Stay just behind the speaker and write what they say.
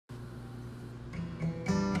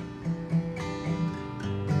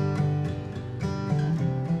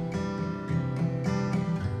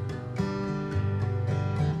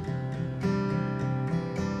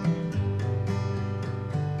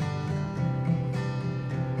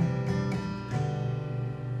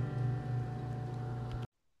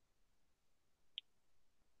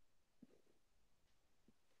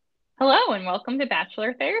Hello and welcome to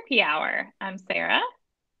Bachelor Therapy Hour. I'm Sarah,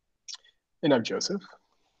 And I'm Joseph.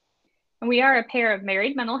 and we are a pair of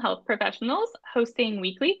married mental health professionals hosting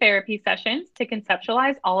weekly therapy sessions to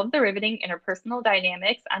conceptualize all of the riveting interpersonal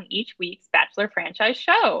dynamics on each week's Bachelor franchise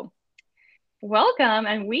show. Welcome,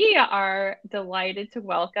 and we are delighted to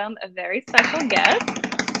welcome a very special guest.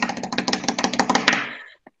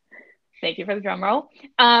 Thank you for the drum roll.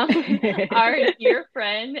 Our dear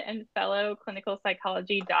friend and fellow clinical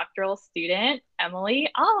psychology doctoral student, Emily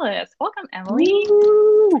Ollis. Welcome, Emily.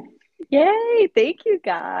 Woo! Yay, thank you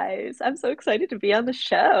guys. I'm so excited to be on the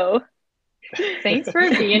show. Thanks for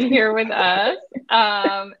being here with us.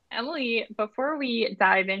 Emily, before we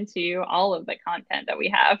dive into all of the content that we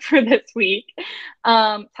have for this week,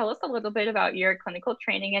 tell us a little bit about your clinical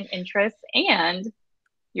training and interests and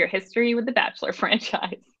your history with the Bachelor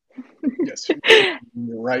franchise. Yes,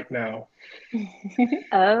 right now.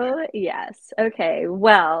 Oh, yes. Okay.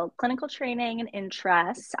 Well, clinical training and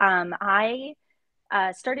interests. I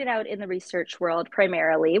started out in the research world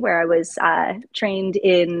primarily, where I was trained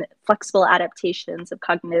in flexible adaptations of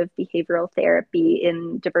cognitive behavioral therapy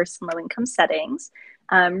in diverse and low income settings.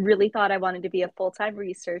 Really thought I wanted to be a full time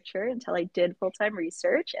researcher until I did full time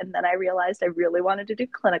research. And then I realized I really wanted to do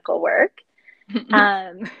clinical work.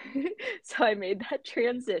 Um, so I made that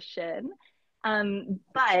transition.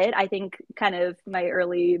 But I think kind of my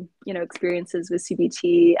early, experiences with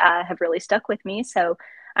CBT have really stuck with me. So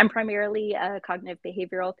I'm primarily a cognitive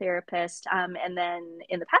behavioral therapist, and then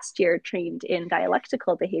in the past year trained in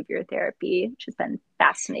dialectical behavior therapy, which has been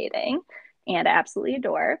fascinating and I absolutely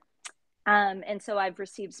adore. And so I've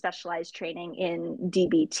received specialized training in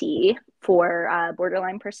DBT for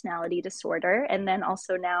borderline personality disorder. And then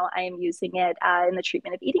also now I am using it in the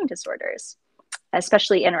treatment of eating disorders,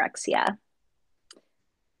 especially anorexia.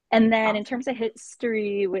 And then in terms of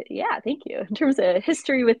history with, yeah, thank you. In terms of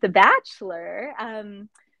history with The Bachelor,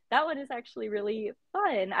 that one is actually really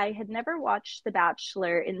fun. I had never watched The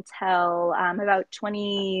Bachelor until about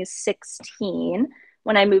 2016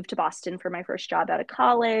 when I moved to Boston for my first job out of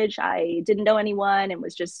college. I didn't know anyone and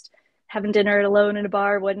was just having dinner alone in a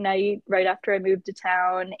bar one night right after I moved to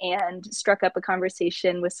town and struck up a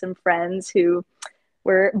conversation with some friends who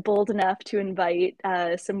were bold enough to invite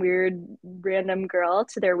some weird random girl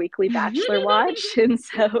to their weekly Bachelor watch. And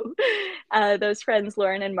so those friends,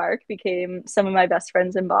 Lauren and Mark, became some of my best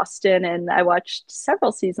friends in Boston. And I watched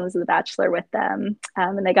several seasons of The Bachelor with them.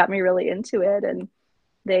 And they got me really into it. And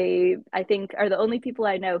they, I think, are the only people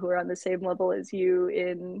I know who are on the same level as you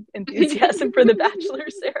in enthusiasm for The Bachelor,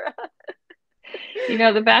 Sarah.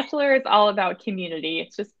 The Bachelor is all about community.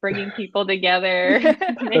 It's just bringing people together,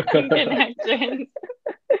 making connections.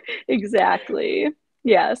 Exactly.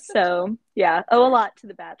 Yeah. So, yeah, owe a lot to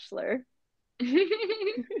The Bachelor.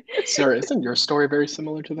 Sarah, isn't your story very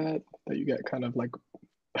similar to that? That you get kind of like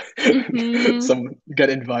Mhm. you get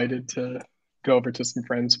invited to go over to some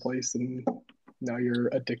friend's place and now you're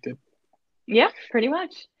addicted. Yeah, pretty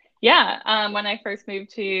much. Yeah, when I first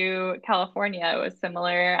moved to California, it was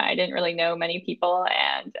similar. I didn't really know many people,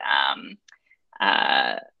 and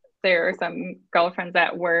uh, there were some girlfriends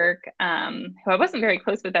at work who I wasn't very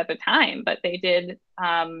close with at the time, but they did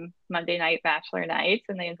Monday night bachelor nights,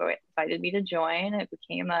 and they invited me to join. It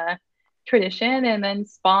became a tradition, and then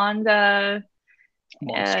spawned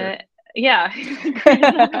Monster. yeah, created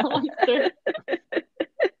a monster.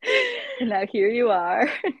 And now here you are.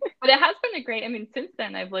 But it has been a great, I mean, since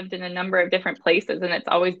then I've lived in a number of different places and it's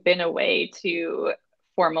always been a way to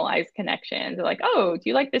formalize connections. Like, oh, do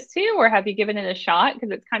you like this too? Or have you given it a shot?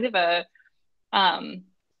 Because it's kind of a um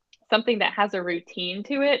something that has a routine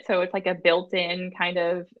to it. So it's like a built-in kind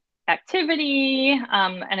of activity.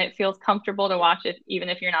 And it feels comfortable to watch it even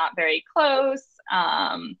if you're not very close.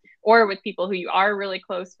 Or with people who you are really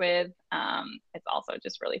close with. It's also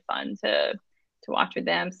just really fun to watch with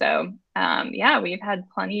them. So yeah, we've had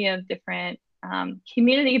plenty of different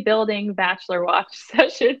community building bachelor watch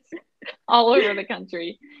sessions all over the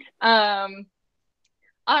country.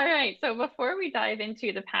 All right, so before we dive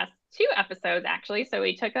into the past two episodes, actually, so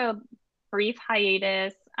we took a brief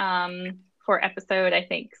hiatus for episode, I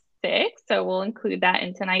think, 6. So we'll include that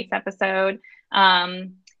in tonight's episode.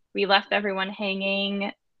 We left everyone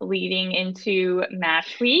hanging leading into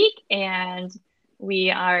match week, and we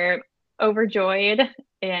are overjoyed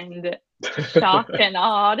and shocked and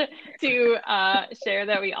awed to share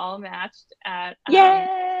that we all matched at sites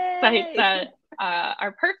Yay! that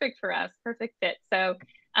are perfect for us, perfect fit. So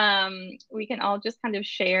we can all just kind of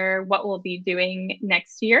share what we'll be doing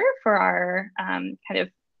next year for our kind of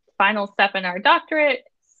final step in our doctorate,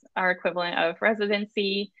 our equivalent of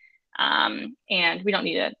residency. And we don't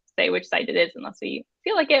need to say which site it is unless we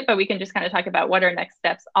feel like it, but we can just kind of talk about what our next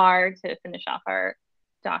steps are to finish off our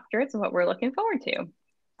doctorates and what we're looking forward to.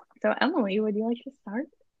 So Emily, would you like to start?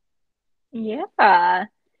 Yeah.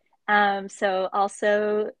 So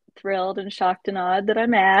also thrilled and shocked and awed that I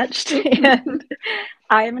matched. And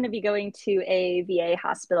I am going to be going to a VA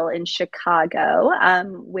hospital in Chicago,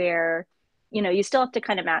 where, you still have to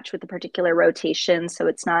kind of match with the particular rotation, so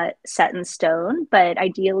it's not set in stone. But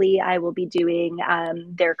ideally, I will be doing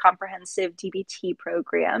their comprehensive DBT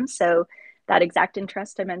program. So that exact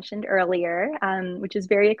interest I mentioned earlier, which is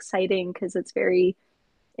very exciting because it's very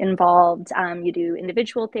involved. You do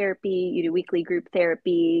individual therapy, you do weekly group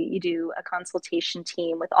therapy, you do a consultation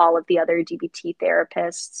team with all of the other DBT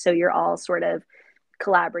therapists. So you're all sort of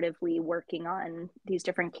collaboratively working on these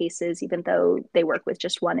different cases, even though they work with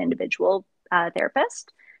just one individual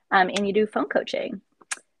therapist. And you do phone coaching.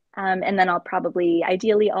 And then I'll probably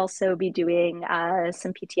ideally also be doing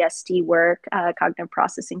some PTSD work, cognitive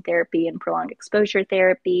processing therapy, and prolonged exposure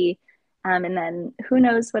therapy. And then who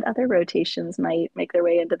knows what other rotations might make their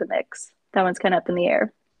way into the mix. That one's kind of up in the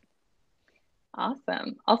air.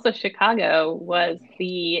 Awesome. Also, Chicago was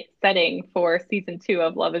the setting for season 2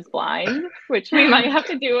 of Love is Blind, which we might have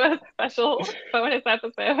to do a special bonus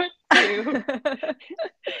episode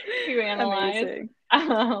to analyze.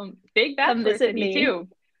 Big bachelor city too.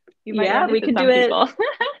 You might run into some people.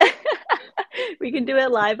 We can do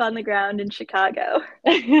it live on the ground in Chicago.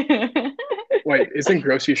 Wait, isn't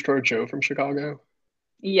Grocery Store Joe from Chicago?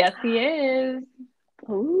 Yes, he is.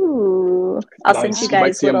 Ooh. I'll send you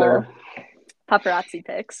guys little paparazzi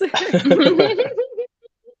pics.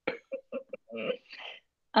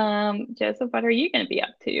 Joseph, what are you going to be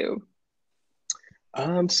up to?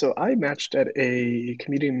 So I matched at a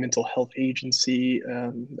community mental health agency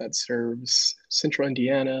that serves central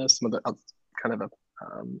Indiana, some of the kind of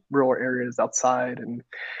rural areas outside, and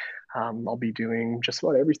I'll be doing just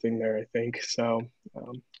about everything there, I think. So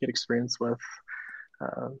get experience with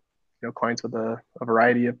clients with a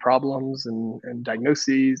variety of problems and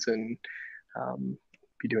diagnoses, and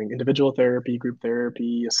be doing individual therapy, group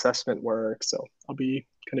therapy, assessment work. So I'll be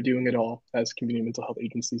kind of doing it all as community mental health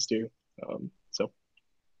agencies do.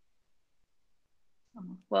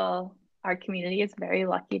 Well, our community is very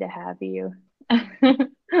lucky to have you.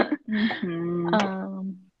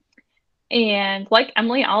 And like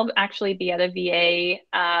Emily, I'll actually be at a VA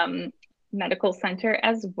medical center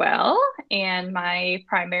as well. And my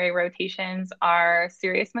primary rotations are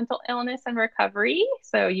serious mental illness and recovery.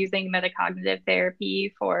 So using metacognitive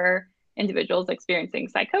therapy for individuals experiencing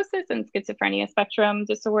psychosis and schizophrenia spectrum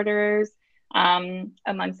disorders,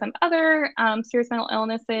 among some other serious mental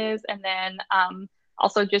illnesses. And then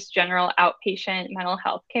also just general outpatient mental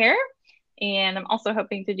health care. And I'm also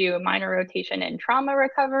hoping to do a minor rotation in trauma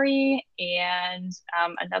recovery and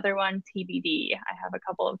another one, TBD. I have a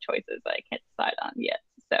couple of choices that I can't decide on yet.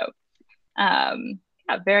 So I'm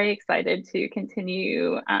very excited to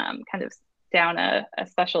continue kind of down a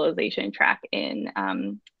specialization track in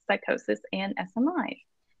psychosis and SMI.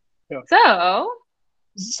 Yeah.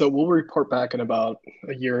 So we'll report back in about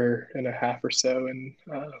a year and a half or so and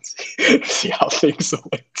see how things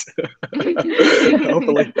went.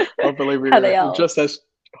 hopefully we're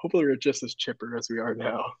just as chipper as we are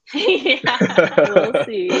now. Yeah, we'll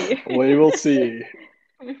see. We will see.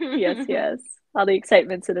 Yes. All the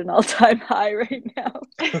excitement's at an all-time high right now.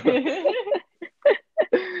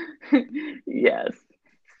 Yes.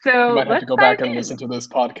 So you might have to go back and listen to this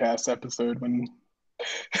podcast episode when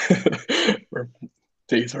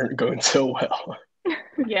days aren't going so well.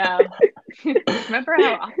 Yeah. Remember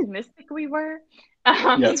how optimistic we were?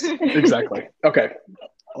 Yes, exactly. Okay,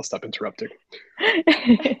 I'll stop interrupting.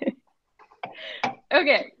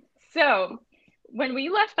 Okay, so when we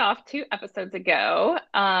left off 2 episodes ago,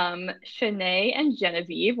 Shanae and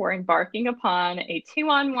Genevieve were embarking upon a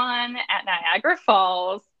 2-on-1 at Niagara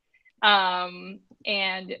Falls.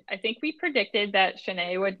 And I think we predicted that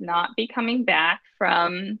Shanae would not be coming back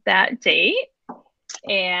from that date.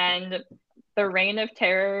 And the reign of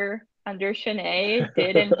terror under Shanae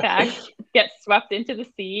did, in fact, get swept into the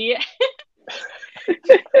sea.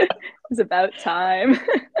 It was about time.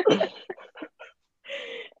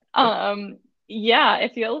 Yeah,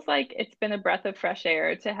 it feels like it's been a breath of fresh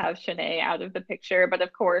air to have Shanae out of the picture. But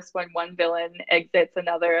of course, when one villain exits,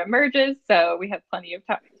 another emerges. So we have plenty of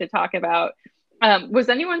to talk about. Was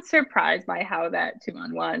anyone surprised by how that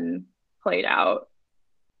 2-on-1 played out?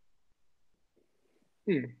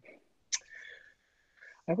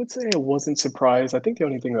 I would say I wasn't surprised. I think the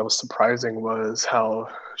only thing that was surprising was how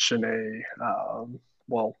Shanae,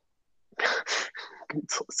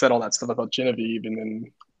 said all that stuff about Genevieve and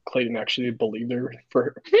then Clayton actually believed her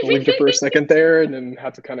for a second there, and then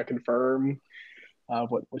had to kind of confirm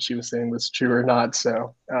what she was saying was true or not.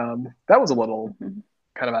 So that was a little Mhm.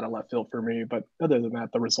 kind of out of left field for me. But other than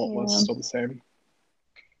that, the result was Yeah. still the same.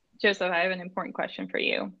 Joseph, I have an important question for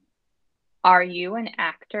you. Are you an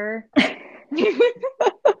actor?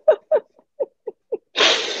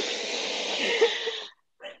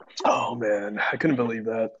 Oh man, I couldn't believe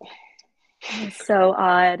that. So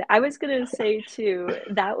odd. I was gonna say too,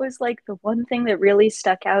 that was like the one thing that really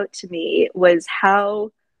stuck out to me was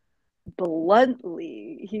how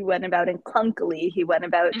bluntly he went about and clunkily he went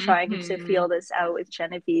about trying to Mm-hmm. feel this out with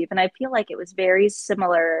Genevieve. And I feel like it was very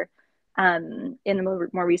similar in the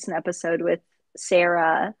more recent episode with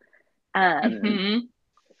Sarah. Um, Mm-hmm.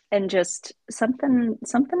 and just something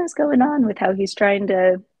is going on with how he's trying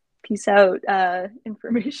to piece out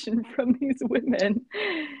information from these women.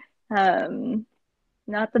 Um,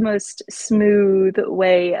 Not the most smooth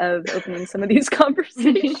way of opening some of these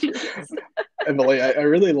conversations. Emily, I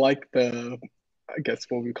really like I guess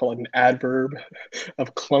what we call it, an adverb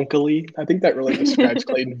of clunkily. I think that really describes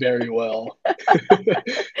Clayton very well.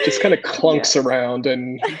 Just kind of clunks Yes. around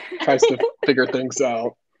and tries to figure things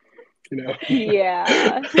out, you know.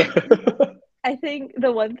 Yeah. I think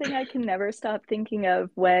the one thing I can never stop thinking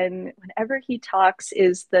of whenever he talks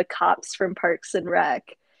is the cops from Parks and Rec.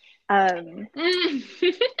 Um,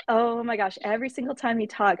 oh my gosh, every single time he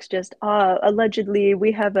talks, just allegedly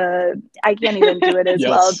we have I can't even do it as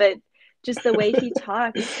well, Yes. but just the way he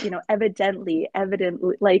talks, evidently,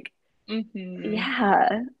 like Mm-hmm.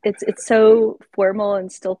 yeah, it's so formal and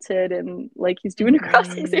stilted and like he's doing a Mm-hmm.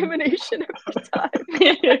 cross-examination every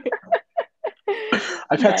time.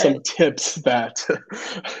 I've had But some tips that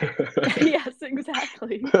yes,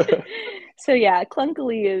 exactly. So yeah,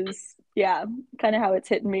 clunkily is yeah, kind of how it's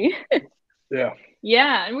hitting me. yeah.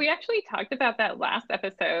 Yeah, and we actually talked about that last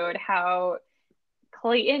episode, how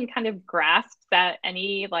Clayton kind of grasps that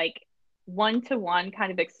any like one-to-one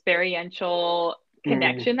kind of experiential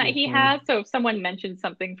connection that he Mm-hmm. has. So if someone mentions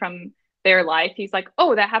something from their life, he's like,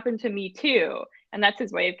 oh, that happened to me too. And that's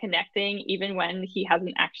his way of connecting, even when he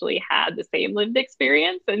hasn't actually had the same lived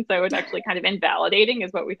experience. And so it's actually kind of invalidating,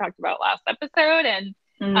 is what we talked about last episode.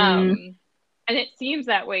 Mm, Um, and it seems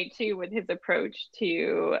that way too with his approach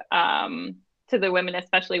to the women,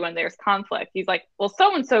 especially when there's conflict. He's like, well,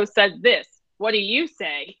 so and so said this. What do you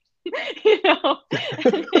say? you know?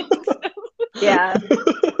 yeah,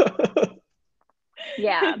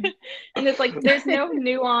 yeah, And it's like there's no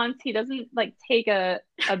nuance. He doesn't like take a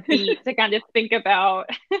beat to kind of think about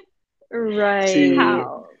see, right.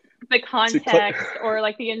 how the see, context or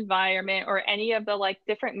like the environment or any of the like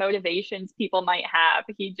different motivations people might have.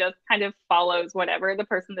 He just kind of follows whatever the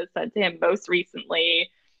person that said to him most recently,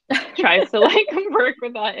 tries to like work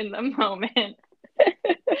with that in the moment,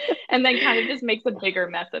 and then kind of just makes a bigger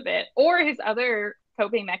mess of it. Or his other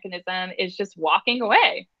coping mechanism is just walking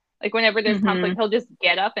away. Like whenever there's conflict, Hmm. he'll just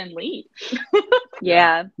get up and leave. yeah,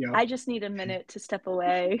 Yeah, yeah. I just need a minute to step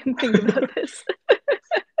away and think about this.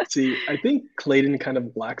 See, I think Clayton kind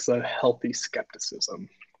of lacks a healthy skepticism.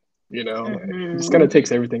 You know, he just kind Hmm. of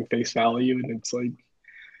takes everything face value, and it's like,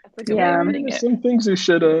 That's a good way of Yeah, putting there's it. some things you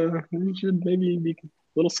should maybe be a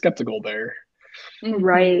little skeptical there. Mm-hmm.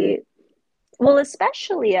 right. Well,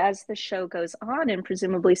 especially as the show goes on, and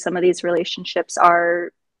presumably some of these relationships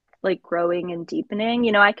are like growing and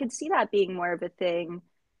deepening. I could see that being more of a thing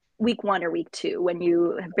week one or week two when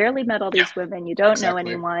you have barely met all Yeah, these women, you don't know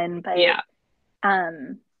exactly. anyone, but Yeah.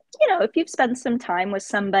 um, if you've spent some time with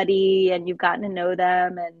somebody and you've gotten to know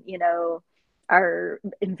them and, are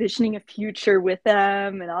envisioning a future with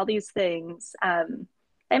them and all these things, I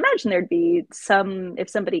imagine there'd be if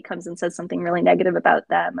somebody comes and says something really negative about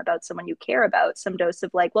them, about someone you care about, some dose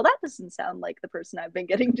of like, well, that doesn't sound like the person I've been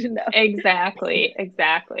getting to know. Exactly.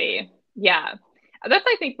 Exactly. Yeah. That's,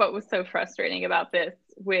 I think, what was so frustrating about this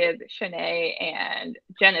with Shanae and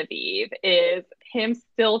Genevieve is him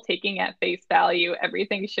still taking at face value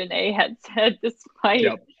everything Shanae had said, despite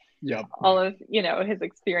Yep, yep. all of, his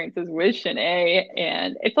experiences with Shanae.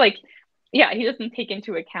 And it's like, yeah, he doesn't take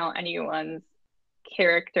into account anyone's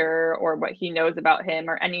character or what he knows about him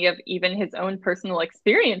or any of even his own personal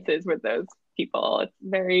experiences with those people. It's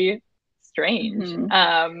very strange.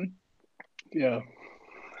 Mm-hmm. Yeah.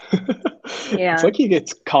 It's Yeah. like he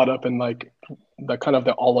gets caught up in like the kind of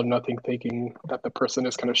the all or nothing thinking that the person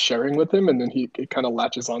is kind of sharing with him, and then he it kind of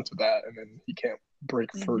latches onto that, and then he can't break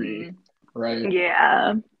free, Mm-hmm. right?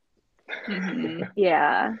 Yeah. Mm-hmm.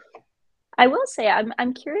 Yeah. I will say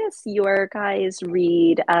I'm curious your guys'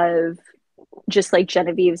 read of just like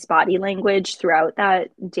Genevieve's body language throughout that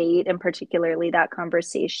date and particularly that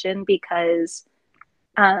conversation because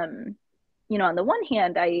On the one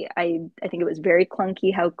hand, I think it was very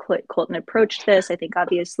clunky how Colton approached this. I think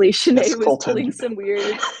obviously Yes, Shanae was Colton. pulling some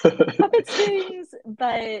weird puppet strings,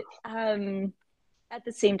 but at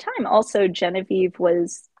the same time, also Genevieve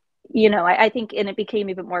was, I think, and it became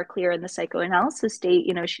even more clear in the psychoanalysis state,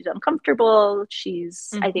 she's uncomfortable.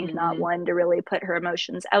 She's, I think, not Mm-hmm. one to really put her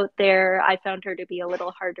emotions out there. I found her to be a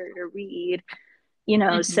little harder to read,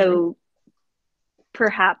 Mm-hmm. so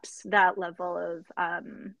perhaps that level of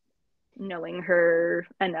knowing her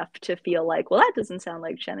enough to feel like, well, that doesn't sound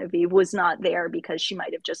like Genevieve was not there because she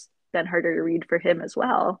might have just been harder to read for him as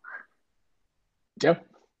well. Yeah,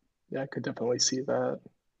 yeah, I could definitely see that.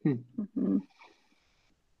 Mm-hmm.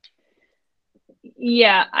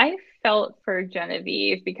 Yeah, I felt for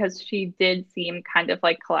Genevieve because she did seem kind of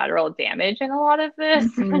like collateral damage in a lot of this.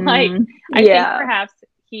 Like, Mm-hmm. I think Yeah. perhaps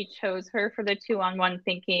he chose her for the 2-on-1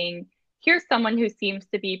 thinking, here's someone who seems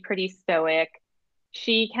to be pretty stoic.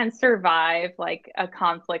 She can survive like a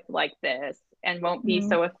conflict like this and won't be Mm-hmm.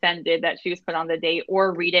 so offended that she was put on the date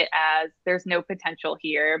or read it as there's no potential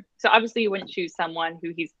here. So obviously you wouldn't choose someone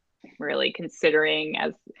who he's really considering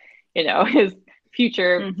as, his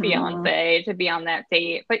future Mm-hmm. fiance to be on that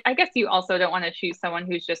date. But I guess you also don't want to choose someone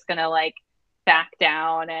who's just gonna like back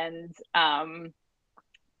down and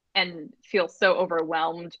feel so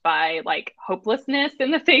overwhelmed by like hopelessness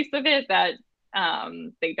in the face of it that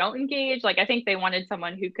they don't engage. Like I think they wanted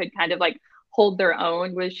someone who could kind of like hold their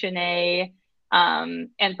own with Shanae.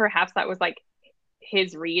 And perhaps that was like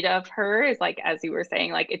his read of her is like, as you were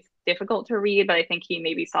saying, like it's difficult to read, but I think he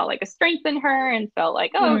maybe saw like a strength in her and felt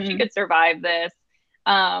like, oh, she Mm-hmm. could survive this.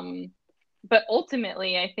 Um, but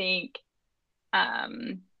ultimately, I think,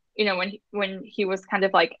 um, when he was kind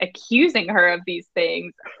of like accusing her of these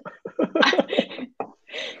things,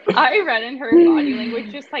 I read in her body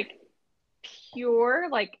language just like pure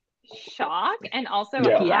like shock, and also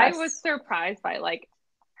Yeah. I was Yes. surprised by like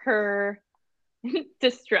her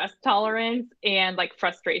distress tolerance and like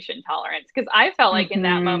frustration tolerance because I felt like in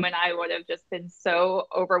that Mm-hmm. moment I would have just been so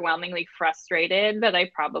overwhelmingly frustrated that I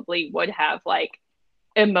probably would have like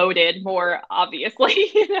emoted more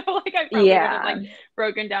obviously. Like I probably would have Yeah. like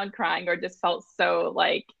broken down crying or just felt so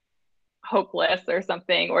like hopeless or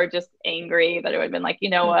something or just angry that it would have been like, you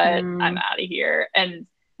know what, I'm Mm-hmm. out of here. And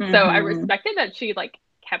so I Mm-hmm. respected that she like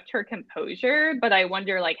kept her composure, but I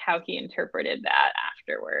wonder like how he interpreted that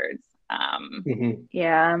afterwards. Mm-hmm.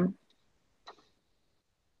 Yeah.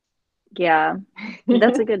 Yeah.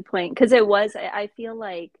 That's a good point. Because it was, I feel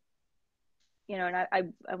like, and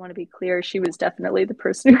I want to be clear, she was definitely the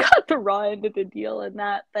person who got the raw end of the deal in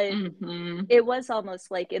that. But Mm-hmm. it was almost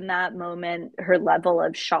like in that moment, her level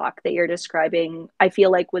of shock that you're describing, I feel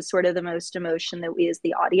like was sort of the most emotion that we as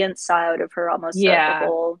the audience saw out of her almost throughout the Yeah.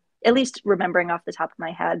 whole, at least remembering off the top of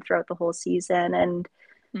my head throughout the whole season.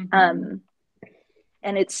 Mm-hmm. Um,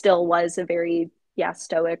 and it still was a very, yeah,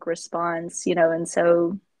 stoic response, and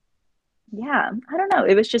so, yeah, I don't know.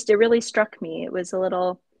 It was just, it really struck me. It was a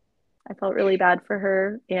little, I felt really bad for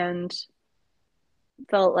her and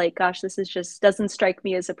felt like, gosh, this is just doesn't strike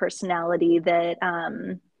me as a personality that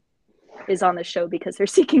is on the show because they're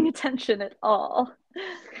seeking attention at all.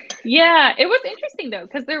 Yeah, it was interesting though,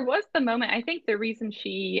 because there was the moment, I think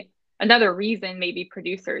another reason maybe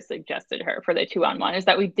producers suggested her for the 2-on-1 is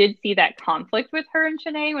that we did see that conflict with her and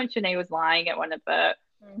Shanae when Shanae was lying at one of the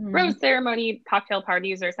Mm-hmm. rose ceremony cocktail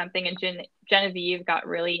parties or something, and Genevieve got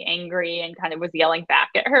really angry and kind of was yelling back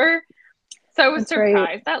at her. So I was That's right.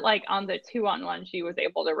 surprised that like on the 2-on-1 she was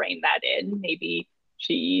able to rein that in. Maybe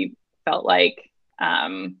she felt like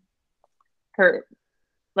her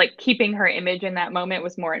like keeping her image in that moment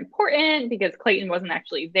was more important because Clayton wasn't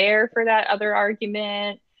actually there for that other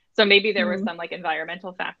argument. So maybe there was Mm-hmm. some like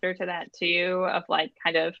environmental factor to that too, of like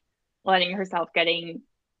kind of letting herself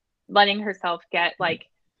get like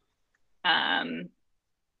um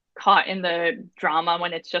caught in the drama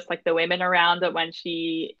when it's just like the women around, but when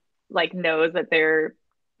she like knows that they're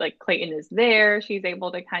like Clayton is there, she's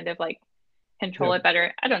able to kind of like control Yeah. it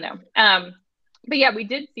better. I don't know. But yeah, we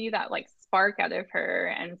did see that like spark out of her,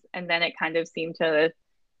 and then it kind of seemed to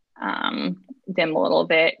dim a little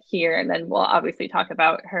bit here. And then we'll obviously talk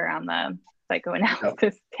about her on the Yeah.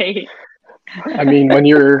 psychoanalysis date. I mean, when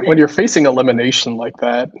you're facing elimination like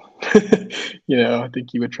that, I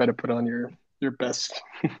think you would try to put on your best,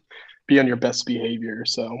 be on your best behavior.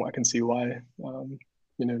 So I can see why,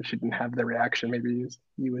 she didn't have the reaction maybe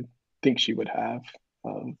you would think she would have,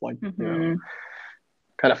 like Mm-hmm.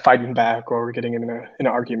 kind of fighting back or getting in an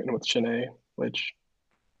argument with Shanae, which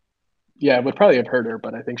yeah would probably have hurt her,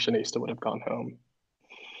 but I think Shanae still would have gone home.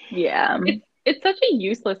 Yeah. It's such a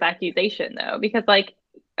useless accusation though, because like,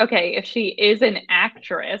 okay, if she is an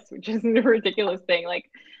actress, which is a ridiculous thing, like,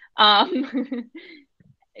 um,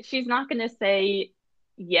 she's not going to say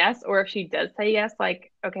yes, or if she does say yes,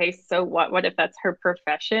 like, okay, so what? What if that's her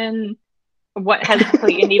profession? What has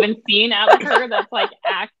Clayton even seen out of her that's like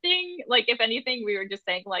acting? Like, if anything, we were just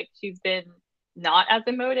saying like she's been not as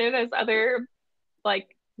emotive as other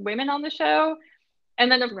like women on the show.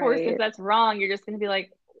 And then of course, if Right. that's wrong, you're just gonna be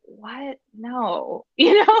like, what? No,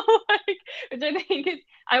 like, which I think is,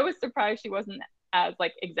 I was surprised she wasn't as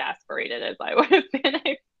like exasperated as I would have been,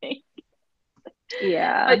 I think.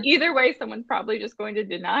 Yeah. But either way, someone's probably just going to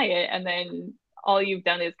deny it, and then all you've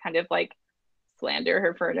done is kind of like slander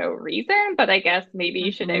her for no reason. But I guess maybe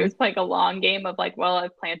Shanae Mm-hmm. was playing a long game of like, well,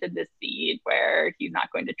 I've planted this seed where he's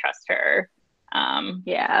not going to trust her.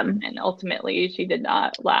 Yeah. And ultimately, she did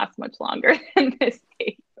not last much longer than this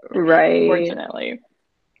date, Right. unfortunately.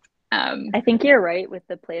 I think you're right with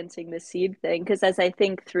the planting the seed thing, because as I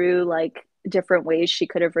think through like different ways she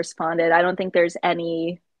could have responded, I don't think there's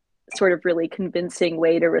any sort of really convincing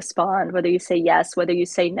way to respond, whether you say yes, whether you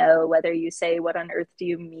say no, whether you say what on earth do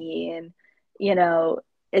you mean, you know,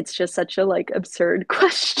 it's just such a like absurd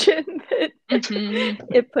question that mm-hmm.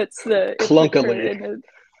 it puts her Clunkily. in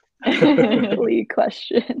a clunkily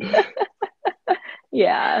question.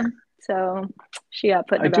 Yeah. So she got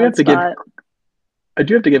put in I a do have bad to give spot. I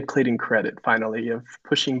do have to give Clayton credit finally of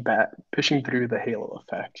pushing through the halo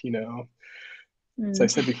effect, you know. As I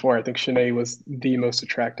Mm. said before, I think Shanae was the most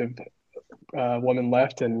attractive woman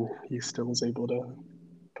left, and he still was able to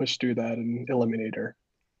push through that and eliminate her.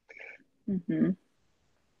 Mm-hmm.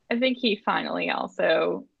 I think he finally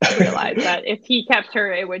also realized that if he kept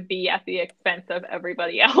her, it would be at the expense of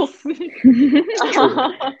everybody else. True.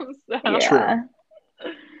 So, True. Yeah.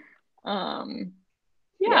 um,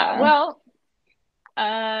 yeah, Yeah. well,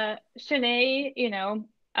 Shanae,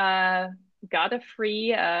 got a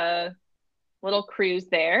free little cruise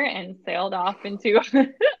there and sailed off into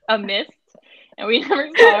a mist, and we never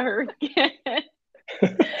saw her again.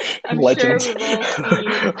 I'm sure Legends. we will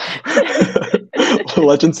see.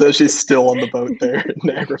 Legend says she's still on the boat there in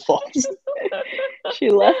Niagara Falls. She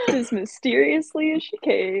left as mysteriously as she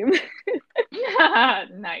came.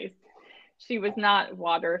 Nice. She was not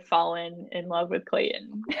water fallen in love with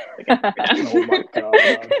Clayton. Oh my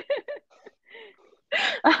god.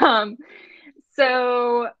 um,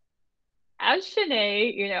 so as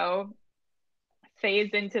Shanae,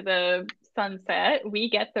 fades into the sunset, we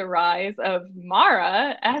get the rise of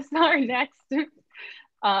Mara as our next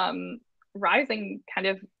um, rising kind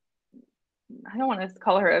of, I don't want to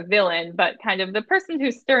call her a villain, but kind of the person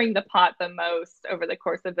who's stirring the pot the most over the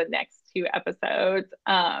course of the next two episodes.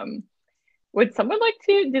 Would someone like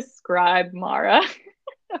to describe Mara?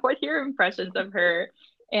 What are your impressions of her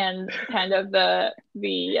and kind of the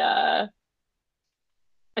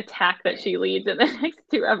attack that she leads in the next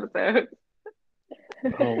two episodes?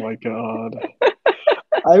 Oh my god.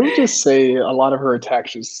 I would just say a lot of her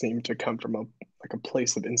attacks just seem to come from a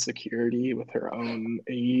place of insecurity with her own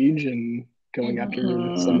age and going after Mm-hmm.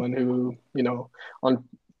 Mm-hmm. someone who, on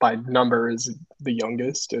by number is the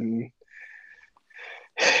youngest. And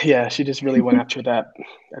yeah, she just really went after that.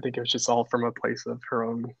 I think it was just all from a place of her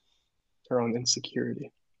own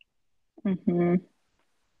insecurity. Mm-hmm.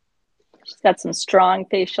 She's got some strong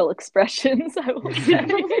facial expressions, I will say.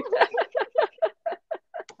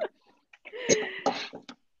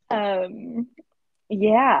 um,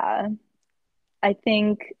 yeah, I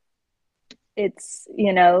think it's,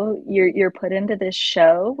 you're put into this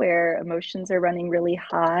show where emotions are running really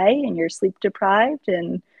high and you're sleep deprived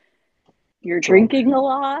and you're Drunk. drinking a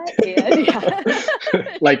lot, and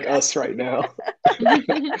yeah. Like us right now. Yep.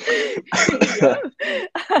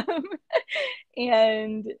 um,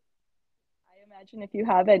 and I imagine if you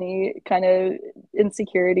have any kind of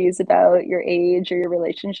insecurities about your age or your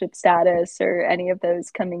relationship status or any of those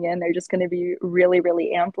coming in, they're just going to be really,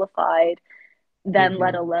 really amplified. Then,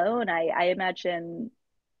 let Mhm. alone, I imagine,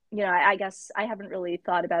 I guess I haven't really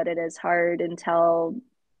thought about it as hard until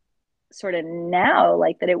sort of now,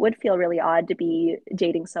 like that it would feel really odd to be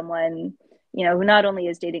dating someone, who not only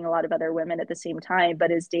is dating a lot of other women at the same time,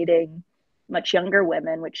 but is dating much younger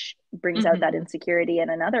women, which brings out that Mm-hmm. insecurity in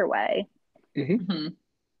another way. Mhm.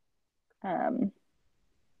 Mm-hmm. Um,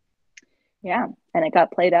 yeah, and it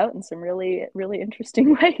got played out in some really, really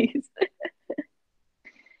interesting ways.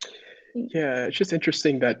 Yeah, it's just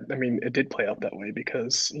interesting that, I mean, it did play out that way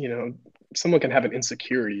because, someone can have an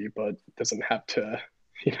insecurity, but doesn't have to,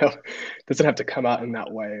 you know, doesn't have to come out in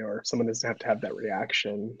that way, or someone doesn't have to have that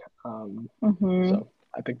reaction. Mm-hmm. So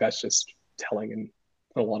I think that's just telling in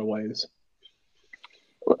a lot of ways.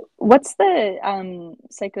 What's the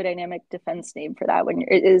psychodynamic defense name for that? When you're,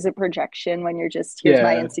 is it projection when you're just, here's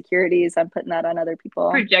my Yeah. insecurities, I'm putting that on other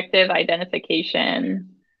people? Projective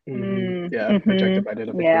identification. Yeah, projective Yeah.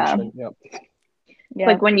 identification. Yep. It's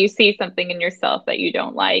like when you see something in yourself that you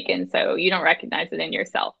don't like, and so you don't recognize it in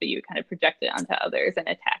yourself, but you kind of project it onto others and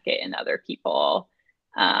attack it in other people.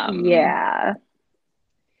 Yeah.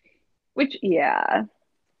 Which Yeah.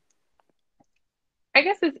 I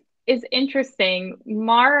guess is interesting.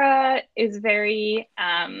 Mara is very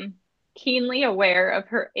keenly aware of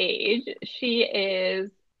her age. She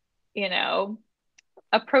is, you know,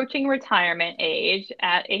 approaching retirement age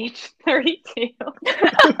at age 32.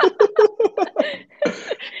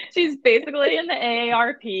 She's basically in the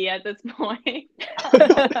AARP at this point.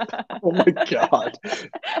 Oh my God.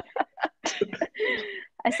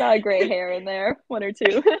 I saw a gray hair in there, one or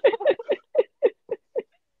two.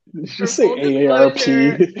 Did For you say full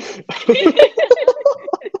AARP?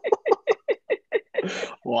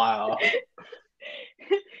 Wow.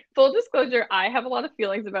 Full disclosure, I have a lot of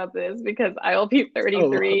feelings about this because I will be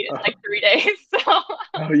 33 in Oh, like 3 days. So,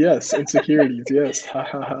 oh yes, insecurities. Yes.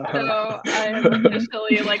 so I'm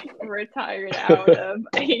officially like retired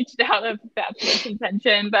aged out of bachelor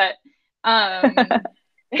contention. But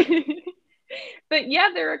but yeah,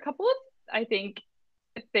 there are a couple of, I think,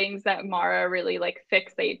 things that Mara really like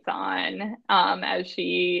fixates on as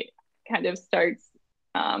she kind of starts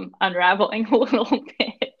unraveling a little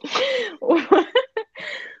bit.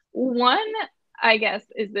 One, I guess,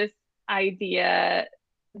 is this idea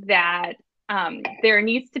that there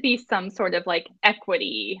needs to be some sort of like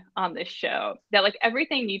equity on this show, that like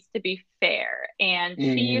everything needs to be fair. And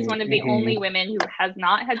she is one of the only women who has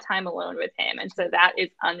not had time alone with him. And so that is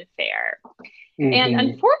unfair. And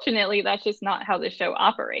unfortunately, that's just not how the show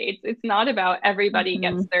operates. It's not about everybody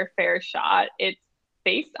gets their fair shot. It's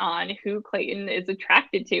based on who Clayton is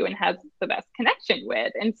attracted to and has the best connection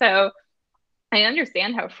with. And so I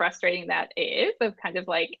understand how frustrating that is, of kind of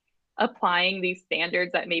like applying these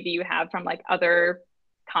standards that maybe you have from like other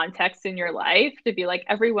contexts in your life to be like,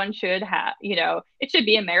 everyone should have, it should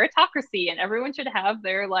be a meritocracy and everyone should have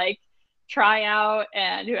their like tryout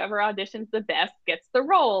and whoever auditions the best gets the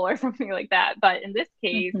role or something like that. But in this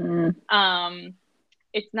case,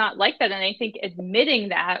 it's not like that. And I think admitting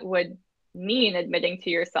that would mean admitting to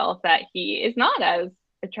yourself that he is not as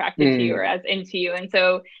attracted to you or as into you. And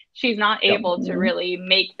so she's not able to really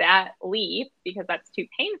make that leap because that's too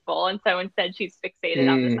painful. And so instead she's fixated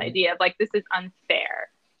on this idea of like, this is unfair.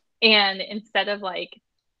 And instead of like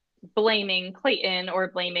blaming Clayton or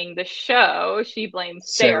blaming the show, she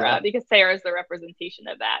blames Sarah because Sarah's the representation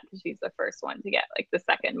of that because she's the first one to get like the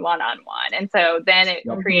second one-on-one. And so then it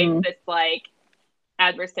creates this like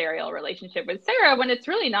adversarial relationship with Sarah when it's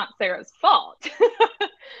really not Sarah's fault.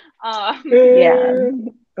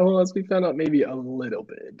 Well, as we found out, maybe a little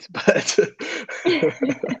bit, but it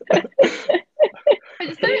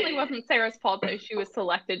certainly wasn't Sarah's fault that she was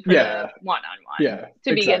selected for the one-on-one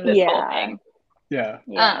to begin this whole thing.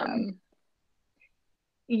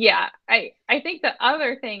 I think the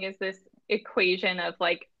other thing is this equation of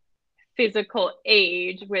like physical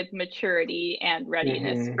age with maturity and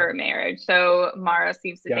readiness for marriage. So Mara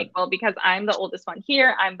seems to think, well, because I'm the oldest one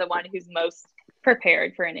here, I'm the one who's most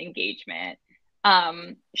prepared for an engagement.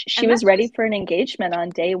 She was ready for an engagement on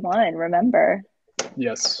day one, remember?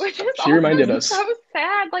 Yes. Which is she reminded us. So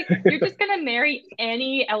sad. Like, you're just going to marry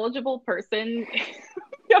any eligible person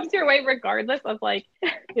who comes your way, regardless of like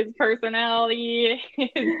his personality, his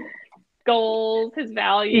goals, his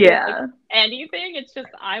values, like, anything. It's just,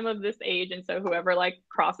 I'm of this age, and so whoever like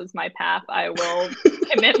crosses my path, I will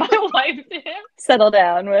commit my life to him. Settle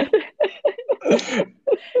down with.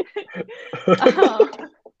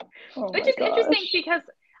 Which is interesting because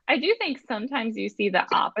I do think sometimes you see the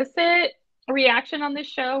opposite reaction on this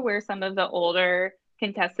show where some of the older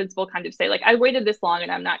contestants will kind of say like, I waited this long and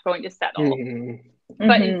I'm not going to settle.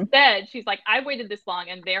 But instead she's like, I waited this long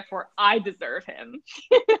and therefore I deserve him.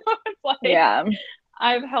 It's like,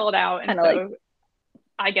 I've held out and so like,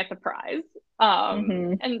 I get the prize.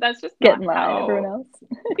 And that's just get in line, everyone else.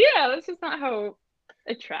 That's just not how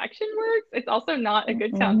attraction works. It's also not a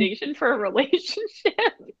good foundation for a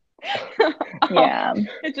relationship.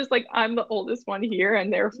 It's just like, I'm the oldest one here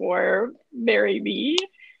and therefore marry me.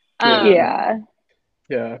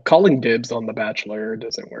 Calling dibs on The Bachelor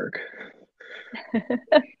doesn't work. I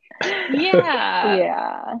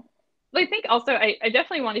think also I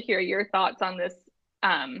definitely want to hear your thoughts on this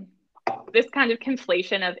this kind of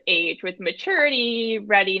conflation of age with maturity,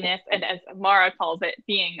 readiness, and as Mara calls it,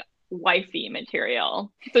 being wifey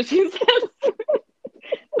material. So she says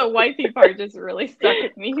the wifey part just really stuck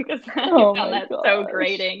with me because I Oh found my that so gosh.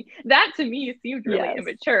 grating. That to me seemed really Yes.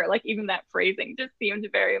 immature. Like even that phrasing just seemed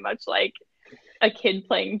very much like a kid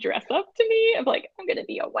playing dress up to me of like, I'm gonna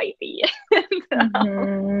be a wifey.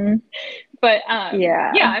 Mm-hmm. But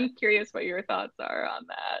Yeah. yeah, I'm curious what your thoughts are on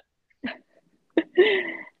that.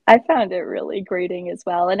 I found it really grating as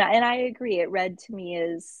well. And I agree. It read to me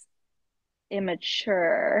as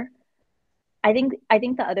immature. I think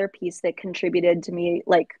the other piece that contributed to me,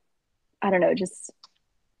 like, I don't know, just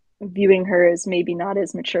viewing her as maybe not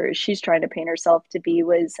as mature as she's trying to paint herself to be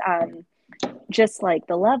was just like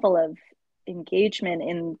the level of engagement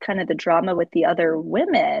in kind of the drama with the other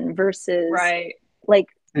women versus Right. like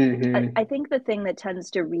Mm-hmm. I think the thing that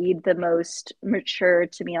tends to read the most mature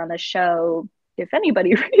to me on the show, if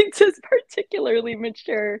anybody reads as particularly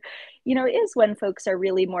mature, is when folks are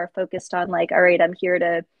really more focused on like, all right, I'm here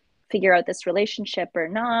to figure out this relationship or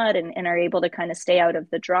not, and are able to kind of stay out of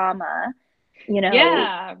the drama, you know,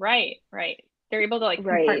 Yeah, right, right. They're able to like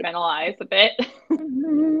right. compartmentalize a bit.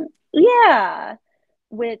 Mhm. Yeah,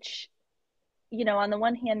 which on the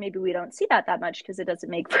one hand, maybe we don't see that much because it doesn't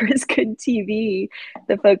make for as good TV,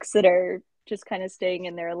 the folks that are just kind of staying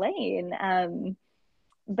in their lane.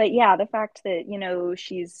 But yeah, the fact that,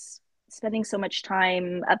 she's spending so much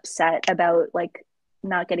time upset about like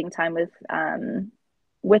not getting time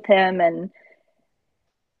with him and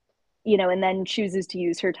then chooses to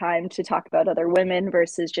use her time to talk about other women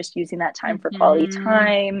versus just using that time for quality Mm-hmm.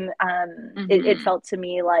 time. It Mm-hmm. felt to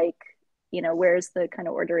me like, where's the kind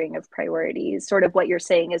of ordering of priorities? Sort of what you're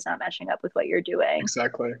saying is not matching up with what you're doing.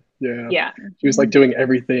 Exactly. Yeah. Yeah. She was like Mhm. doing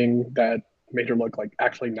everything that made her look like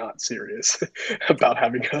actually not serious about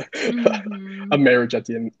having a Mm-hmm. marriage at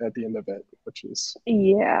the end of it, which is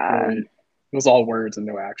Yeah. great. It was all words and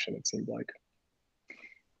no action, it seemed like.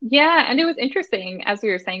 Yeah, and it was interesting as we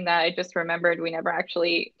were saying that. I just remembered we never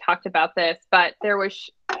actually talked about this, but there was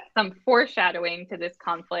some foreshadowing to this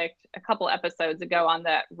conflict a couple episodes ago on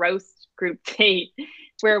that roast group date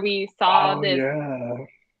where we saw Oh this, yeah.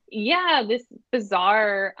 yeah, this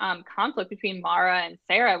bizarre conflict between Mara and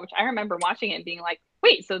Sarah, which I remember watching it and being like,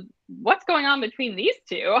 wait, so what's going on between these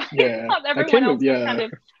two? I Yeah. thought I everyone came else was kind yeah.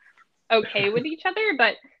 of okay with each other,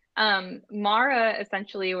 but Mara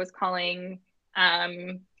essentially was calling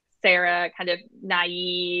um, Sarah kind of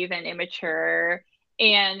naive and immature,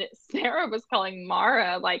 and Sarah was calling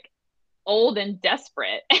Mara like old and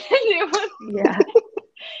desperate, and Yeah.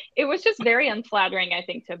 it was just very unflattering, I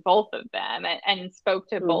think, to both of them, and spoke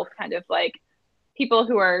to Oof. both kind of like people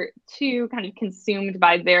who are too kind of consumed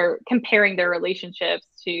by their comparing their relationships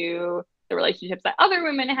to the relationships that other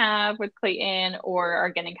women have with Clayton, or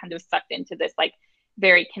are getting kind of sucked into this like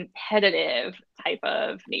very competitive type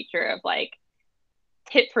of nature of like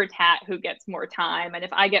tit for tat who gets more time, and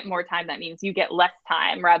if I get more time that means you get less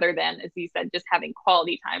time, rather than, as you said, just having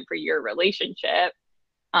quality time for your relationship.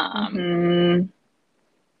 um Hmm.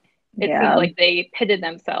 it seemed Yeah. like they pitted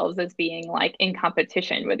themselves as being like in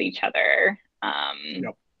competition with each other.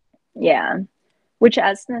 Yep. Yeah. Which,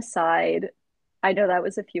 as an aside, I know that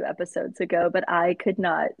was a few episodes ago, but I could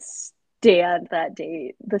not stand that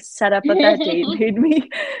date. The setup of that date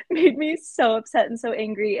made me so upset and so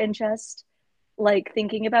angry, and just like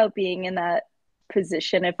thinking about being in that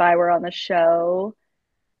position if I were on the show.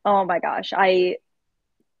 Oh my gosh, I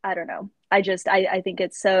don't know. I think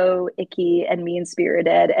it's so icky and mean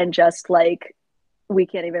spirited, and just like we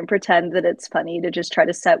can't even pretend that it's funny to just try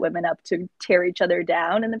to set women up to tear each other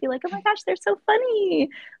down and then be like, oh my gosh, they're so funny.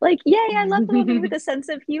 Like, yay, I love a woman with a sense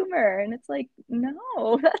of humor. And it's like,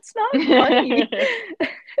 no, that's not funny.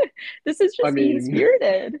 This is I just mean mean,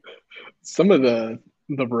 spirited. some of the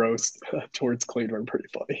roast towards Clayton were pretty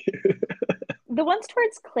funny. The ones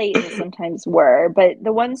towards Clayton sometimes were, but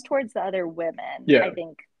the ones towards the other women, I Yeah.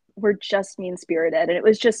 think, were just mean spirited. And it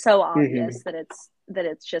was just so Hmm. obvious that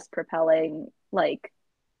it's just propelling like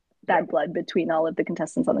Yeah. bad blood between all of the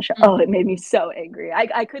contestants on the show. Oh, it Mm-hmm. made me so angry.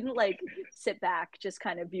 I couldn't like sit back just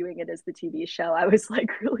kind of viewing it as the TV show. I was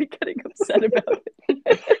like really getting upset about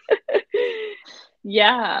it.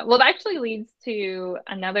 Yeah, well, that actually leads to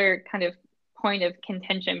another kind of point of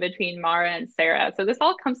contention between Mara and Sarah. So this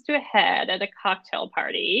all comes to a head at a cocktail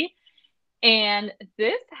party. And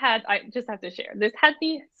I just have to share, this had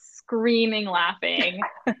me screaming laughing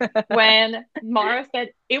when Mara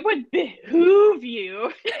said, it would behoove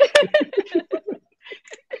you.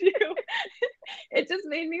 It just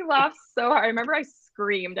made me laugh so hard. I remember I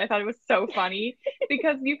screamed. I thought it was so funny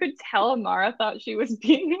because you could tell Mara thought she was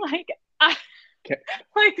being like,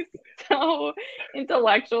 like so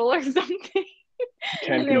intellectual or something.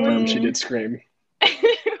 Can And it was, confirm she Mm. did scream.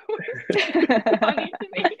 it was funny to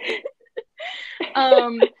me.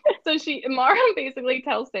 Um, so Mara basically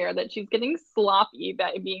tells Sarah that she's getting sloppy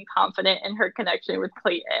by being confident in her connection with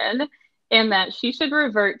Clayton and that she should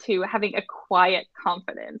revert to having a quiet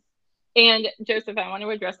confidence. And Joseph, I want to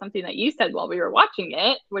address something that you said while we were watching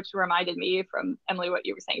it, which reminded me from Emily what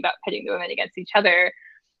you were saying about pitting the women against each other.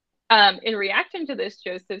 In reaction to this,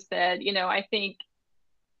 Joseph said, I think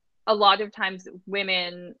a lot of times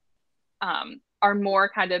women are more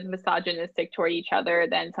kind of misogynistic toward each other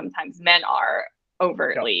than sometimes men are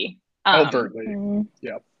overtly. Yep. Overtly.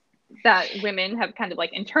 Yeah. That women have kind of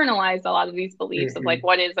like internalized a lot of these beliefs of like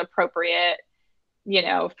what is appropriate,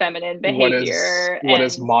 feminine behavior. What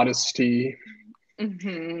is modesty.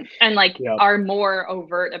 And like are more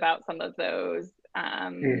overt about some of those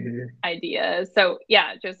ideas. So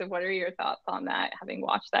yeah, Joseph, what are your thoughts on that, having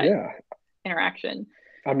watched that interaction?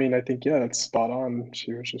 I mean, I think, that's spot on.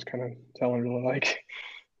 She was just kind of telling her to like,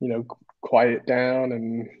 quiet down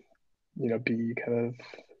and, be kind of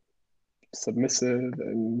submissive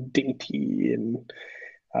and dainty and,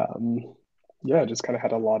 just kind of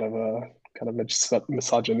had a lot of a kind of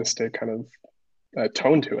misogynistic kind of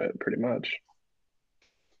tone to it, pretty much.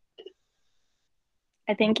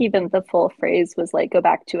 I think even the full phrase was like, go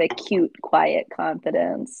back to a cute, quiet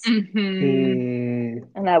confidence. And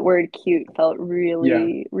that word cute felt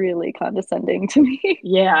really, really condescending to me.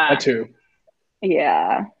 Yeah. That too.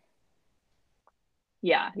 Yeah.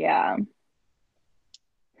 Yeah. Yeah.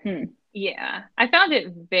 Yeah. I found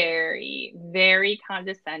it very, very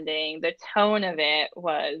condescending. The tone of it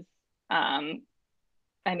was,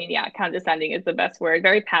 condescending is the best word.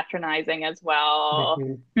 Very patronizing as well.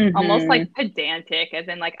 Almost like pedantic, as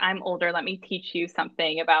in like, I'm older, let me teach you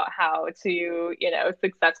something about how to,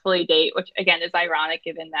 successfully date, which again is ironic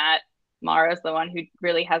given that Mara's the one who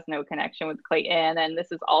really has no connection with Clayton. And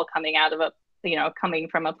this is all coming out of coming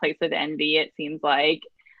from a place of envy, it seems like.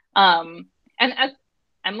 And as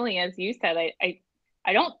Emily, as you said, I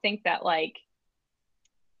don't think that like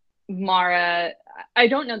Mara, I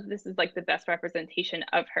don't know that this is like the best representation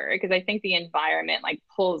of her, because I think the environment like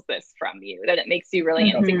pulls this from you, that it makes you really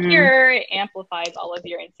insecure, it amplifies all of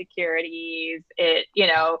your insecurities, it,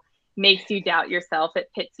 makes you doubt yourself, it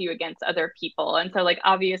pits you against other people. And so like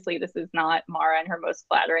obviously this is not Mara in her most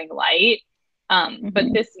flattering light.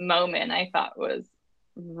 But this moment I thought was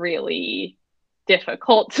really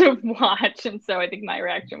difficult to watch. And so I think my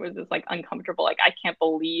reaction was just like uncomfortable, like I can't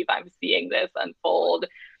believe I'm seeing this unfold.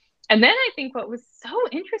 And then I think what was so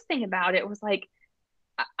interesting about it was like,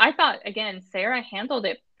 I thought, again, Sarah handled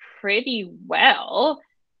it pretty well,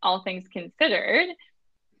 all things considered.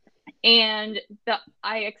 And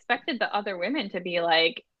I expected the other women to be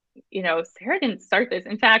like, Sarah didn't start this.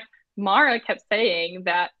 In fact, Mara kept saying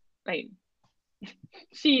that, like,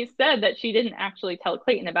 she said that she didn't actually tell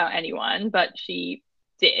Clayton about anyone, but she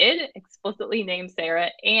did explicitly name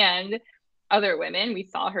Sarah and other women. We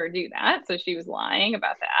saw her do that, so she was lying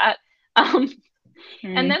about that. And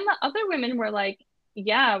then the other women were like,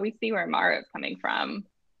 yeah, we see where Mara's coming from,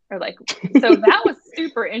 or like, so that was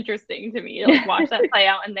super interesting to me to like watch that play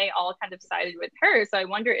out, and they all kind of sided with her. So I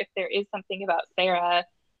wonder if there is something about Sarah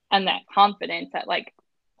and that confidence that like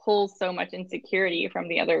pulls so much insecurity from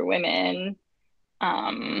the other women,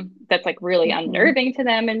 that's like really unnerving to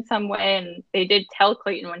them in some way. And they did tell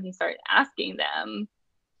Clayton when he started asking them,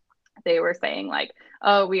 they were saying like,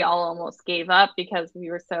 oh, we all almost gave up because she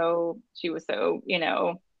was so,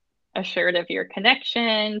 assured of your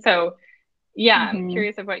connection. So yeah, I'm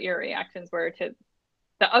curious of what your reactions were to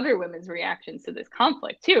the other women's reactions to this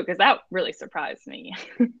conflict too, because that really surprised me.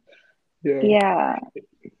 Yeah.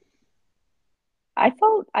 I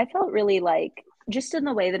felt really like, just in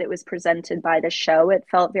the way that it was presented by the show, it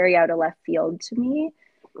felt very out of left field to me.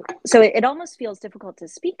 So it almost feels difficult to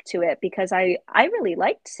speak to it, because I really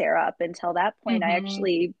liked Sarah up until that point.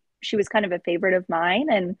 She was kind of a favorite of mine,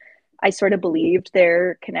 and I sort of believed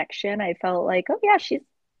their connection. I felt like, oh yeah,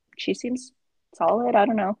 she seems solid. I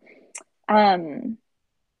don't know.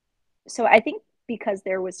 So I think because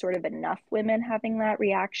there was sort of enough women having that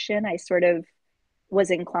reaction, I sort of was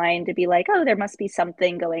inclined to be like, oh, there must be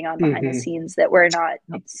something going on behind the scenes that we're not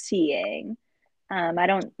seeing. I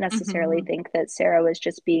don't necessarily think that Sarah was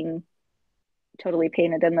just being totally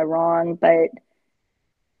painted in the wrong, but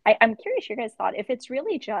I'm curious your guys' thought, if it's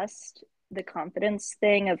really just the confidence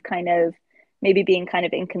thing of kind of maybe being kind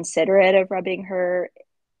of inconsiderate of rubbing her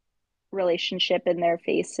relationship in their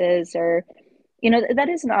faces, or that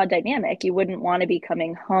is an odd dynamic. You wouldn't want to be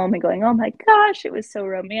coming home and going, oh my gosh, it was so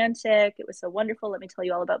romantic, it was so wonderful, let me tell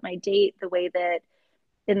you all about my date, the way that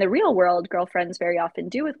in the real world, girlfriends very often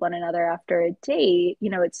do with one another after a date.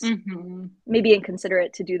 It's Mm-hmm. maybe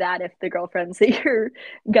inconsiderate to do that if the girlfriends that you're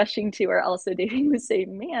gushing to are also dating the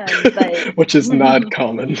same man, but Which is not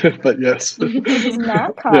common, but yes. which is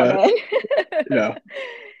not Yeah, common. yeah,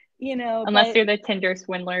 Unless But you're the Tinder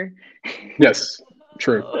swindler. yes,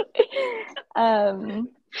 true. um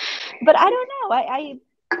but I don't know.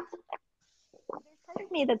 There's part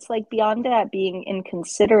of me that's like beyond that being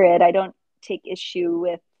inconsiderate. I don't take issue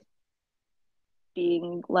with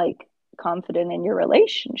being like confident in your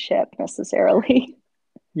relationship necessarily.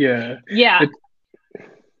 Yeah, Yeah. it,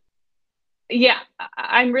 Yeah,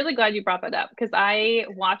 I'm really glad you brought that up because I,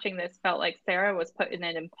 watching this, felt like Sarah was put in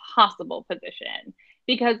an impossible position.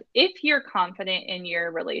 Because if you're confident in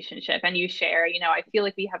your relationship and you share, I feel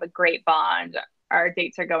like we have a great bond, our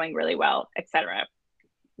dates are going really well, etc.,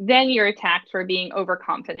 then you're attacked for being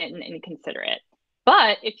overconfident and inconsiderate.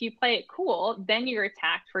 But if you play it cool, then you're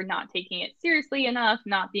attacked for not taking it seriously enough,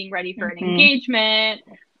 not being ready for an Mm-hmm. engagement.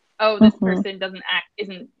 Oh, this Mm-hmm. person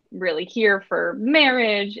isn't really here for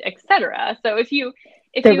marriage, etc. So if The you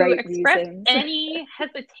right express reasons. any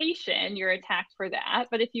hesitation, you're attacked for that.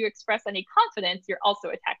 But if you express any confidence, you're also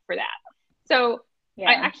attacked for that. So I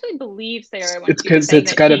Yeah. actually believe Sarah when it's she was because saying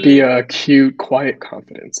it's that got to be she a cute, quiet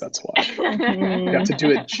confidence. That's why you have Mm-hmm. to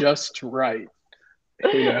do it just right.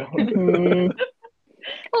 You know. Mm-hmm.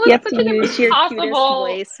 well, You it's have such to an use your cutest impossible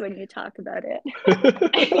voice when you talk about it.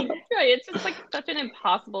 right. It's just like such an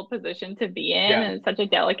impossible position to be in, Yeah. and such a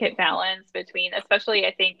delicate balance between, especially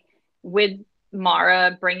I think with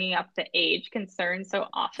Mara bringing up the age concern so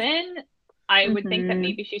often. I would think that Mm-hmm.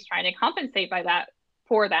 maybe she's trying to compensate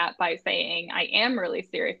for that by saying, I am really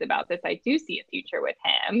serious about this. I do see a future with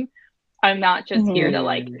him. I'm not just here Mm-hmm. to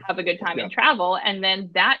like Mm, have a good time yeah. and travel. And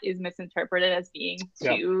then that is misinterpreted as being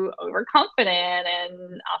Yeah. too overconfident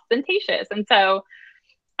and ostentatious. And so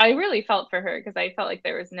I really felt for her because I felt like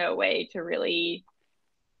there was no way to really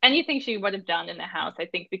anything she would have done in the house. I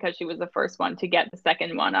think because she was the first one to get the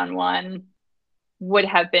second one-on-one would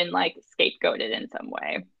have been like scapegoated in some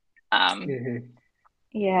way. Um, Hmm. Yeah.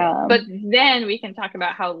 Yeah. but then we can talk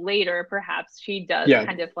about how later perhaps she does Yeah.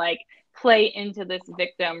 kind of like play into this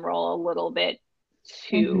victim role a little bit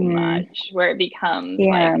too Mm-hmm. much, where it becomes like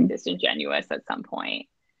Yeah. disingenuous at some point.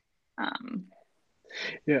 Um,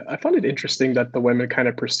 Yeah. I find it interesting that the women kind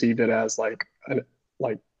of perceive it as like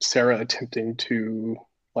Sarah attempting to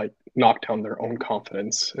like knock down their own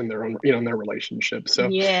confidence in their own, in their relationship. So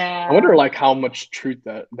I wonder yeah. like how much truth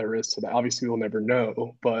that there is to that. Obviously, we'll never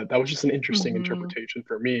know, but that was just an interesting Mm-hmm. interpretation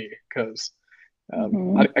for me because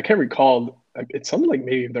Mm-hmm. I can't recall. It sounded like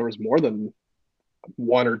maybe there was more than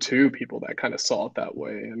one or two people that kind of saw it that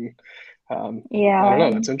way, and I don't Yeah.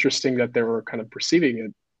 know. That's interesting that they were kind of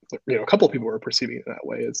perceiving it. A couple of people were perceiving it that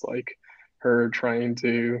way. It's like her trying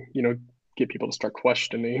to, get people to start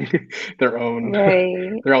questioning their own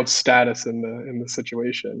Right. their own status in the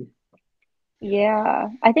situation. Yeah.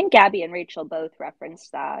 I think Gabby and Rachel both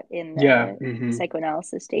referenced that in Yeah. the Hmm.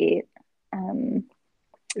 psychoanalysis date. Um,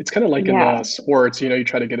 It's kind of like in yeah. the sports, you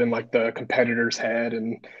try to get in like the competitor's head,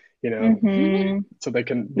 and you know, Mm-hmm. so they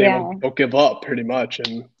won't Yeah. they'll give up pretty much.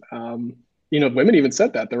 And women even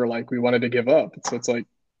said that they were like, we wanted to give up. So it's like,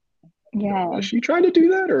 Yeah. was she trying to do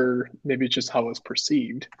that, or maybe it's just how it was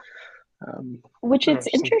perceived? Um, Which I don't know, it's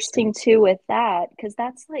it's just interesting. interesting too with that, because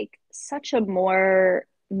that's like such a more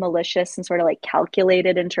malicious and sort of like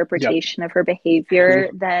calculated Yep. interpretation of her behavior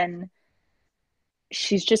than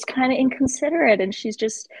she's just kind of inconsiderate, and she's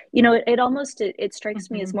just, it almost it strikes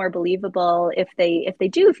me as Mm-hmm. more believable if they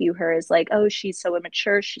do view her as like, oh, she's so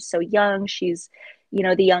immature, she's so young, she's,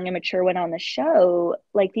 the young immature one on the show.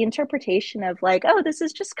 Like the interpretation of like, oh, this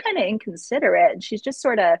is just kind of inconsiderate, and she's just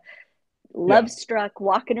sort of Yeah. love struck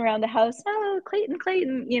walking around the house. Oh, Clayton,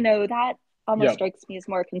 Clayton, that almost Yep. strikes me as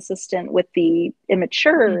more consistent with the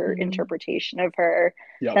immature Mm-hmm. interpretation of her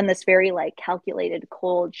Yep. than this very like calculated,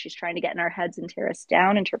 cold, she's trying to get in our heads and tear us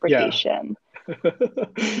down Yeah. interpretation.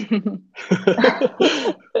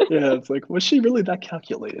 Yeah. It's like, was she really that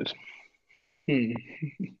calculated? Hmm.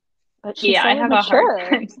 But she's Yeah, I so have a hard immature.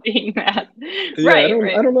 time seeing that. Yeah. I Right, don't. I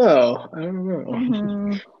right. don't know. I don't know.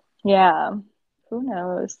 Mm-hmm. Yeah. Who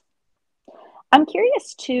knows? I'm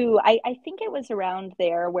curious too. I think it was around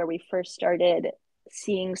there where we first started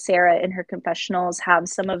seeing Sarah in her confessionals have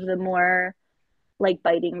some of the more like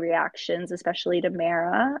biting reactions, especially to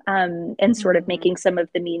Mara, and sort of Mm-hmm. making some of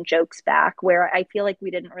the mean jokes back, where I feel like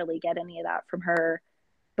we didn't really get any of that from her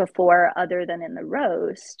before, other than in the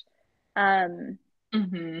roast. Um,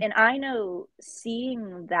 Mm-hmm. and I know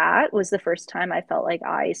seeing that was the first time I felt like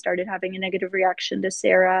I started having a negative reaction to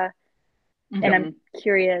Sarah. And Mhm. I'm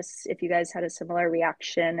curious if you guys had a similar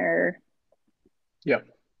reaction or, Yeah,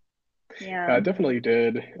 yeah. I definitely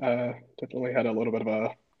did. Definitely had a little bit of a,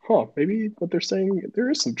 maybe what they're saying, there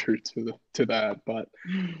is some truth to that, but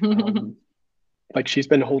um, like she's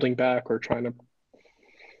been holding back or trying to,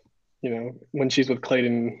 when she's with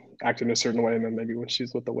Clayton, act in a certain way, and then maybe when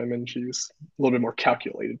she's with the women, she's a little bit more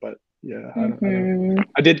calculated. But yeah, Mm-hmm.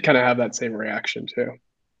 I did kind of have that same reaction too.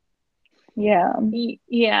 Yeah.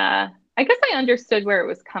 Yeah. I guess I understood where it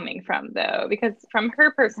was coming from though, because from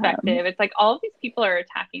her perspective, it's like all of these people are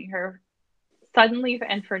attacking her suddenly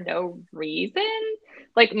and for no reason.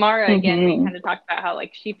 Like Mara, again, we Mm-hmm. kind of talked about how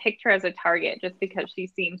like she picked her as a target just because she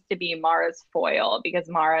seems to be Mara's foil, because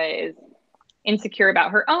Mara is insecure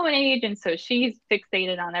about her own age, and so she's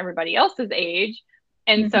fixated on everybody else's age.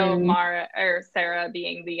 And so Mm-hmm. Mara or Sarah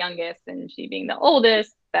being the youngest and she being the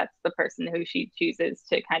oldest, that's the person who she chooses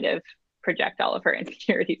to kind of project all of her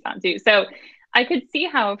insecurities onto. So I could see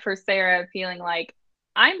how for Sarah feeling like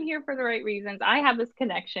I'm here for the right reasons, I have this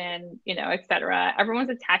connection, etc. Everyone's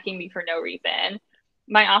attacking me for no reason.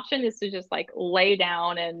 My option is to just like lay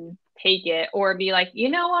down and take it, or be like, you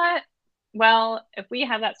know what? Well, if we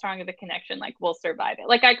have that strong of a connection, like we'll survive it.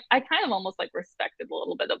 Like I kind of almost like respected a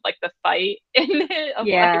little bit of like the fight in it of like,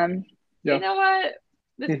 Yeah. you Yeah. know what?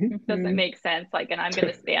 This Hmm. doesn't Mm-hmm. make sense. Like, and I'm going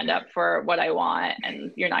to stand up for what I want,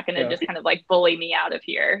 and you're not going to Yeah. just kind of like bully me out of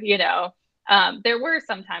here. There were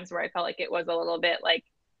some times where I felt like it was a little bit like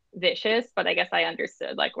vicious, but I guess I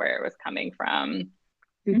understood like where it was coming from.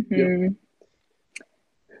 Yeah. Mm-hmm.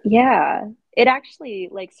 Yeah. It actually,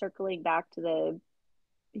 like, circling back to the,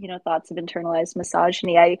 thoughts of internalized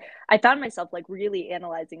misogyny, I found myself like really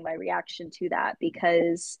analyzing my reaction to that,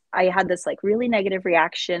 because I had this like really negative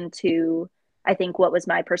reaction to, I think, what was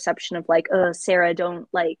my perception of like, oh, Sarah, don't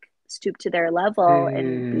like stoop to their level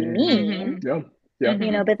and be Mm-hmm. mean. Yeah. Yeah.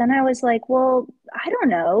 Mm-hmm. But then I was like, well, I don't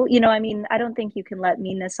know. I mean, I don't think you can let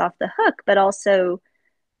meanness off the hook, but also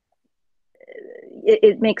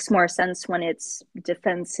it makes more sense when it's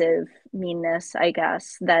defensive meanness, I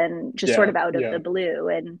guess, than just sort Yeah. of out of Yeah. the blue.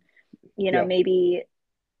 And Yeah.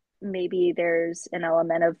 maybe there's an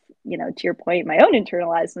element of, to your point, my own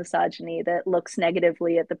internalized misogyny that looks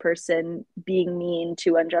negatively at the person being mean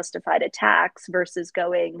to unjustified attacks versus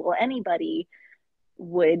going, well, anybody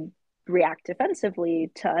would react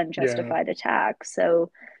defensively to Yeah. unjustified attacks.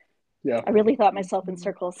 So Yeah. I really thought myself in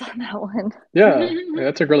circles on that one. Yeah.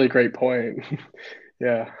 That's a really great point.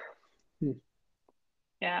 Yeah.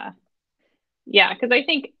 Yeah. Yeah, because I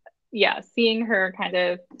think, yeah, seeing her kind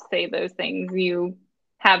of say those things, you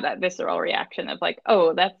have that visceral reaction of like,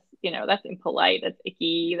 oh, that's impolite, that's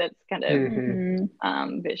icky, that's kind of Hmm.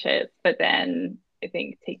 Mm-hmm. vicious. But then I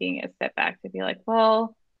think taking a step back to be like,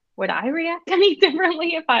 well, would I react any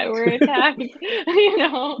differently if I were attacked? you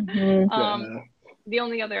know? Mm-hmm. Um, Yeah. the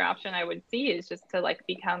only other option I would see is just to like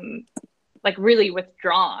become like really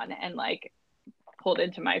withdrawn and like pulled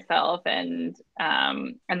into myself, and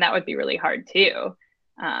that would be really hard too.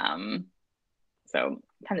 um so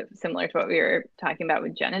kind of similar to what we were talking about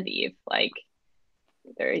with Genevieve, like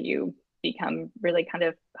either you become really kind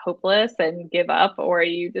of hopeless and give up, or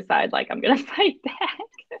you decide like I'm gonna fight back.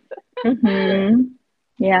 Yeah. Mm-hmm.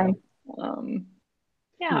 Yeah. Yeah. um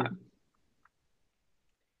yeah, Hmm.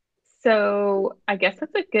 so I guess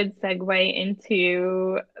that's a good segue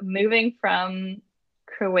into moving from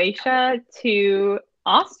Croatia to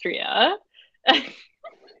Austria.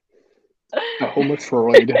 The home of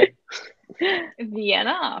Freud.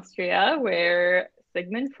 Vienna, Austria, where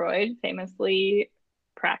Sigmund Freud famously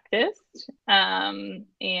practiced, and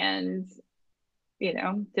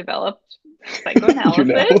developed You know.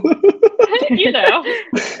 psychoanalysis. you know,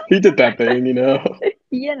 He did that thing, you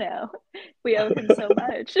know, we owe him so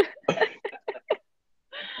much.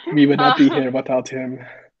 We would not be um, here without him.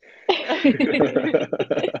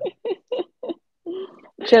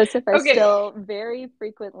 Joseph, I okay, still very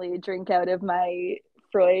frequently drink out of my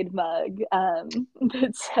Freud mug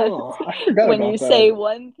that says, Oh, I forgot when you about say that.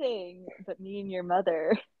 one thing, but me and your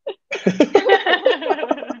mother.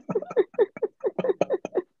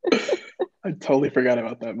 I totally forgot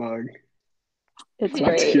about that mug. It's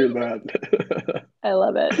Glad to great. hear that. I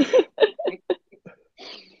love it.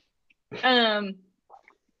 um,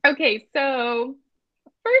 okay, so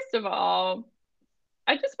first of all,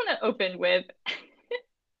 I just want to open with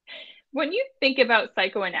when you think about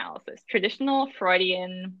psychoanalysis, traditional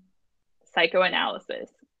Freudian psychoanalysis,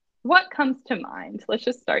 what comes to mind? Let's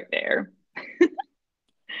just start there.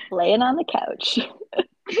 Laying on the couch.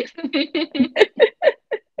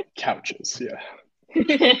 Couches, yeah.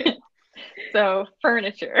 So,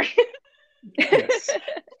 furniture. Yes.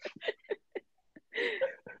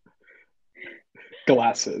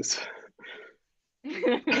 Glasses.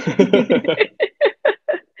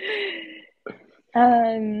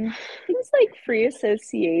 Things like free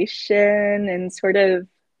association and sort of,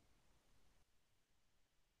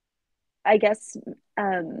 I guess,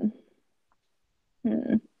 um,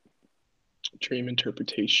 hmm, Dream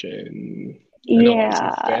interpretation and also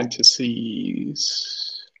yeah.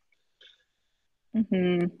 fantasies.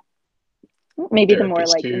 Hmm. Maybe the more Therapists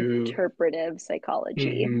like too. interpretive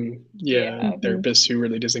psychology. Yeah, Yeah. Hmm. therapists who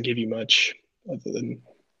really doesn't give you much other than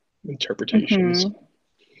interpretations. Hmm.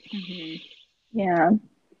 Hmm. Yeah.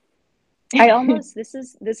 I almost this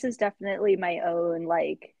is definitely my own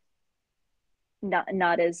like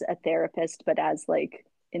not as a therapist, but as like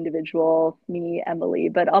individual me, Emily,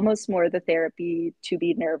 but almost more the therapy to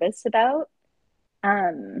be nervous about.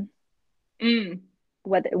 Um, Mm.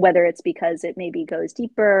 whether it's because it maybe goes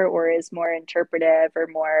deeper or is more interpretive or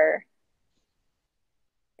more,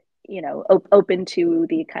 open to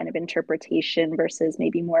the kind of interpretation versus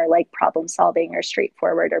maybe more like problem solving or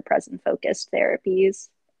straightforward or present focused therapies,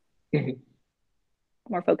 Mhm.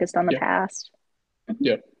 more focused on the Yeah, past.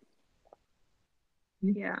 yeah,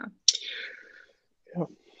 Yeah. yeah.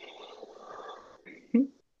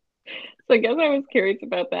 So I guess I was curious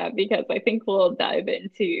about that because I think we'll dive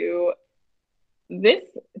into this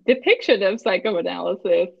depiction of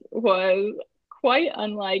psychoanalysis was quite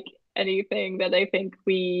unlike anything that I think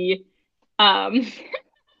um,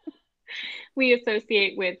 we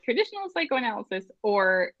associate with traditional psychoanalysis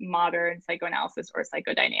or modern psychoanalysis or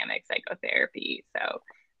psychodynamic psychotherapy. So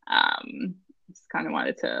just kind of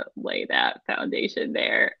wanted to lay that foundation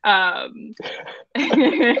there.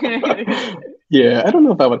 Yeah, I don't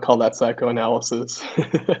know if I would call that psychoanalysis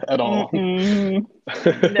at all. Mm-mm.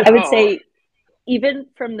 I would No. say even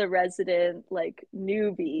from the resident like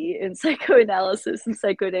newbie in psychoanalysis and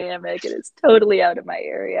psychodynamic, it is totally out of my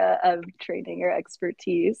area of training or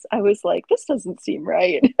expertise. I was like, this doesn't seem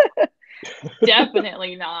right.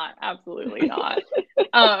 Definitely not. Absolutely not.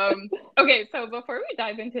 Okay, so before we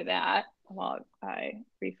dive into that, while I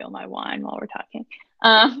refill my wine while we're talking.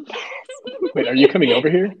 Um, Wait, are you coming over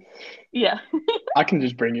here? yeah. I can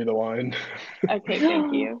just bring you the wine. Okay,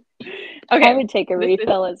 thank you. I Okay, would take a this is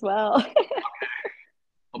refill as well.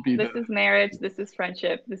 I'll be the. this is marriage, this is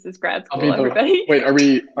friendship, this is grad I'll be school, the. everybody. Wait,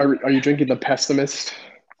 are you drinking the pessimist?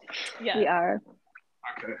 We Yes. are.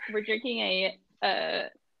 Okay. We're drinking a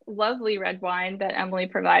lovely red wine that Emily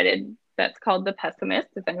provided that's called The Pessimist.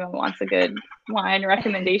 If anyone wants a good wine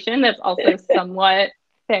recommendation, that's also somewhat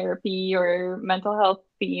therapy or mental health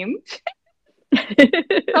themed,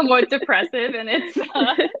 somewhat depressive in its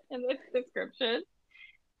description.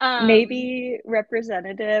 Um, Maybe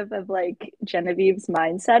representative of like Genevieve's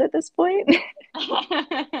mindset at this point.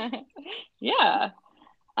 yeah.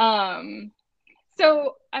 Um,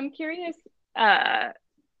 so I'm curious, uh,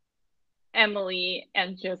 Emily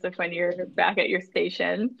and Joseph, when you're back at your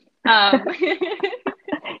station.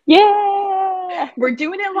 Yeah. We're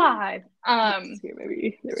doing it live. Yes, here,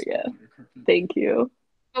 maybe. There we go. Thank you.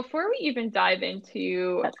 Before we even dive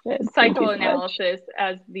into That's good. Thank you so much. psychoanalysis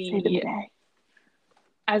as Saving the day.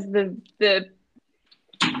 the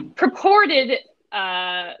purported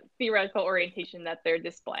theoretical orientation that they're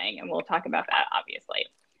displaying, and we'll talk about that obviously.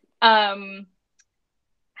 Um,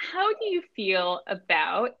 how do you feel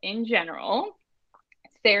about, in general,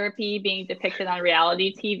 therapy being depicted on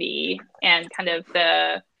reality TV and kind of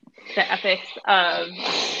the ethics of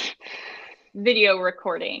video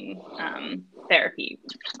recording therapy,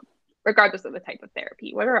 regardless of the type of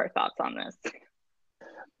therapy? What are our thoughts on this?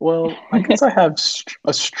 Well, I guess I have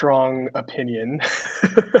a strong opinion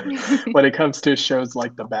when it comes to shows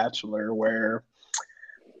like The Bachelor, where,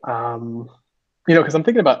 um, because I'm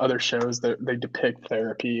thinking about other shows that they depict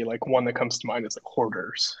therapy. Like one that comes to mind is like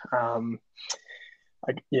Hoarders.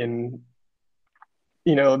 Like in,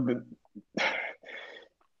 you know,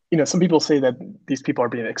 the, some people say that these people are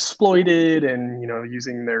being exploited and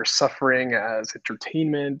using their suffering as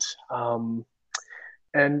entertainment.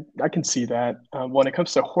 And I can see that. When it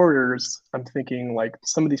comes to hoarders, I'm thinking like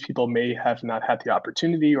some of these people may have not had the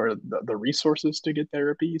opportunity or the resources to get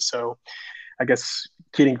therapy. So I guess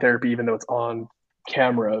getting therapy, even though it's on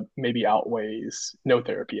camera, maybe outweighs no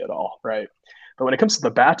therapy at all, right? But when it comes to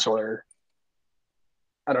The Bachelor,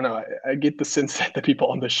 I don't know. I get the sense that the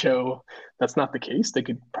people on the show, that's not the case. They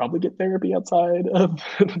could probably get therapy outside of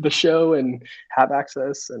the show and have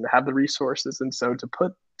access and have the resources. And so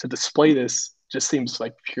to display this just seems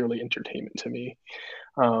like purely entertainment to me,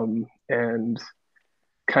 and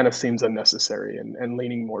kind of seems unnecessary and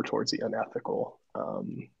leaning more towards the unethical.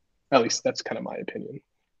 At least that's kind of my opinion.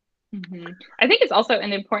 I think it's also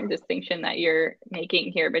an important distinction that you're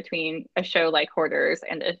making here between a show like Hoarders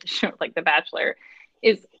and a show like The Bachelor.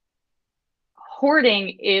 Is hoarding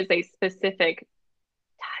is a specific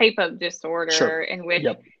type of Sure. disorder in which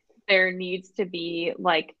Yep. there needs to be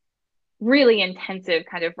like really intensive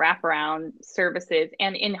kind of wraparound services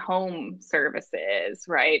and in-home services,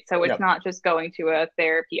 right? So it's Yep. not just going to a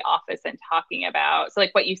therapy office and talking about, so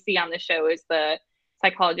like what you see on the show is the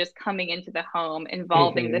psychologist coming into the home,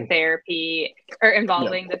 involving the Hmm. therapy or Yep.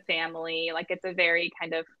 involving the family. Like it's a very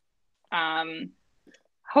kind of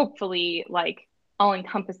hopefully like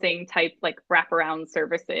all-encompassing type like wraparound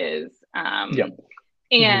services. Yep. Hmm.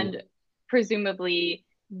 And presumably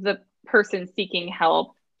the person seeking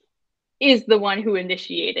help is the one who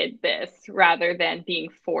initiated this rather than being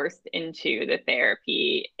forced into the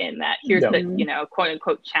therapy in that here's Yep. the, Mhm. quote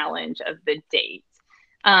unquote challenge of the date.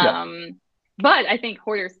 Yep. But I think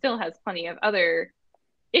Hoarder still has plenty of other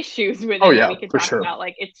issues with Oh it that yeah, we could for talk sure. about.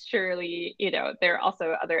 Like it's surely, there are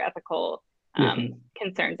also other ethical Hmm.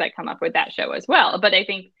 concerns that come up with that show as well. But I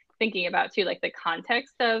think thinking about too, like the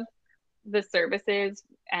context of the services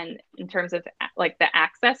and in terms of like the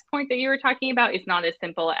access point that you were talking about is not as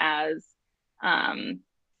simple as um,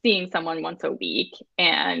 seeing someone once a week.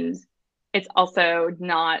 And it's also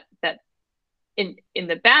not that in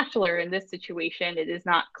the Bachelor, in this situation, it is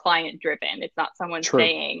not client driven. It's not someone True.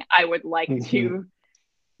 saying I would like Hmm. to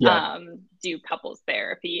Yeah. do couples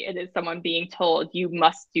therapy. It is someone being told you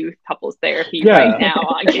must do couples therapy right Yeah. now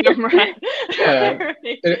on camera. Yeah.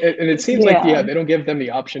 And it seems like, Yeah. yeah, they don't give them the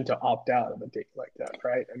option to opt out of a date like that,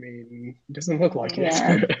 right? I mean, it doesn't look like it.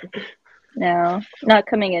 Yeah. No, not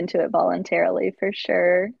coming into it voluntarily for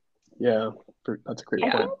sure. Yeah, that's a great I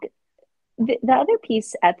Yeah. point. think the other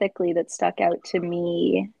piece ethically that stuck out to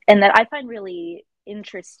me and that I find really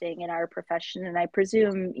interesting in our profession, and I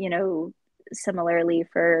presume, similarly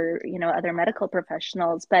for, other medical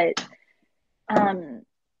professionals, but um,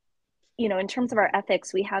 in terms of our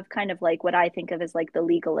ethics, we have kind of like what I think of as like the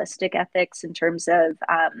legalistic ethics in terms of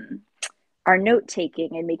our note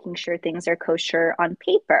taking and making sure things are kosher on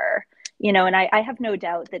paper. And I have no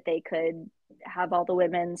doubt that they could have all the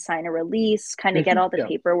women sign a release, kind of get all the Yeah.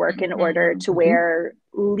 paperwork in order Mm-hmm. to Hmm. where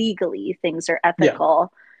legally things are Yeah.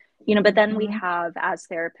 ethical. But then we Mm-hmm. have, as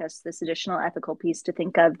therapists, this additional ethical piece to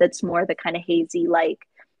think of that's more the kind of hazy, like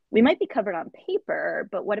we might be covered on paper,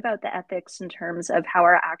 but what about the ethics in terms of how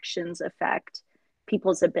our actions affect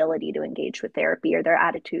people's ability to engage with therapy or their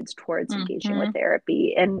attitudes towards engaging with Mm-hmm.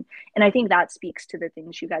 therapy? And I think that speaks to the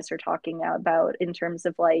things you guys are talking about in terms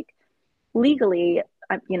of like legally,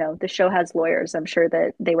 the show has lawyers. I'm sure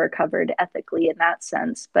that they were covered ethically in that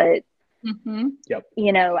sense, but Mm-hmm. Yep.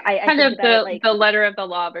 I Kind think of about like the letter of the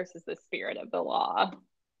law versus the spirit of the law.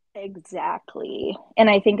 exactly. And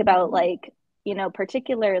I think about Mm-hmm. like,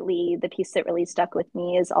 particularly the piece that really stuck with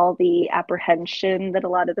me is all the apprehension that a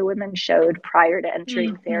lot of the women showed prior to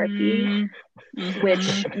entering therapy, Mm-hmm. Mm-hmm.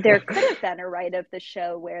 which there could have been a right of the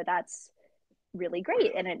show where that's really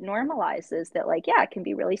great and it normalizes that, like, yeah, it can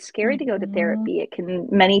be really scary to go to Mm-hmm. therapy. It can,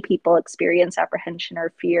 many people experience apprehension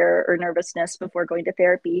or fear or nervousness before going to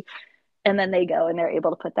therapy, and then they go and they're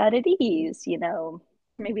able to put that at ease.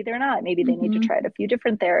 Maybe they're not, maybe they need to Mm-hmm. try a few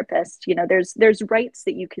different therapists. There's rights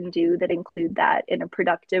that you can do that include that in a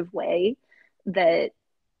productive way that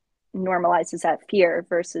normalizes that fear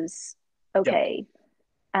versus, Yep. okay,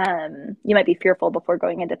 you might be fearful before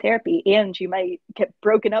going into therapy, and you might get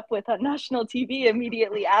broken up with on national TV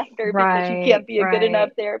immediately after because you Right, can't be a good enough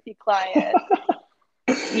right. therapy client.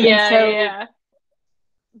 And Yeah, so yeah.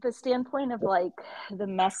 the standpoint of like the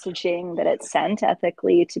messaging that it's sent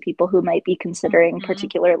ethically to people who might be considering Mm-hmm.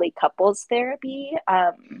 particularly couples therapy,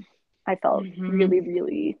 I felt Mm-hmm. really,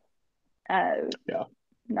 really Yeah.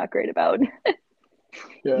 not great about.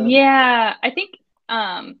 Yeah. Yeah, I think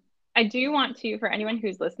I do want to, for anyone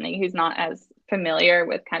who's listening who's not as familiar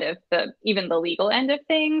with kind of the even the legal end of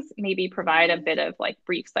things, maybe provide a bit of like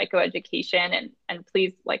brief psychoeducation and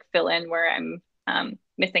please like fill in where I'm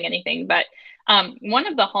missing anything. But one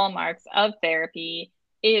of the hallmarks of therapy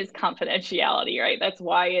is confidentiality, right? That's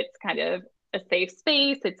why it's kind of a safe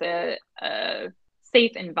space. It's a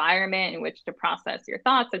safe environment in which to process your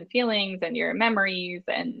thoughts and feelings and your memories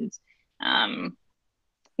and um,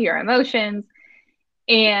 your emotions.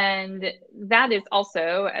 And that is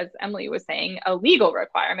also, as Emily was saying, a legal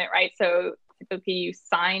requirement, right? So typically you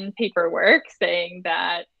sign paperwork saying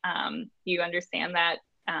that you understand that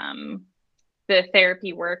the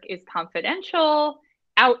therapy work is confidential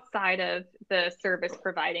outside of the service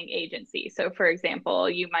providing agency. So, for example,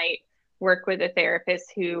 you might work with a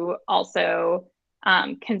therapist who also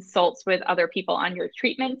consults with other people on your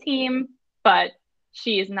treatment team, but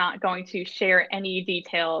she is not going to share any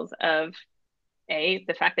details of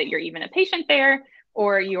the fact that you're even a patient there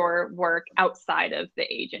or your work outside of the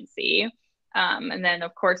agency. And then,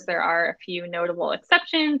 of course, there are a few notable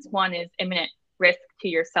exceptions. One is imminent risk to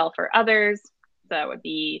yourself or others. So that would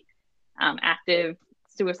be active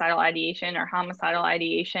suicidal ideation or homicidal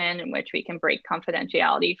ideation, in which we can break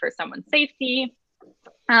confidentiality for someone's safety.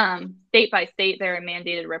 State by state, there are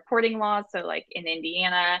mandated reporting laws. So like in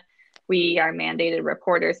Indiana, we are mandated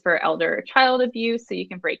reporters for elder or child abuse. So you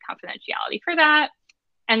can break confidentiality for that.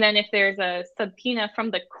 And then if there's a subpoena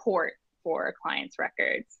from the court for a client's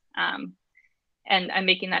records, and I'm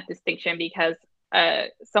making that distinction because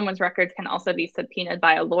someone's records can also be subpoenaed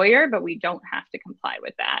by a lawyer, but we don't have to comply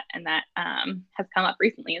with that. And that has come up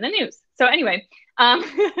recently in the news. So anyway,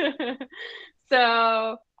 I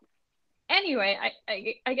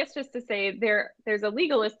guess just to say there's a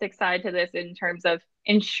legalistic side to this in terms of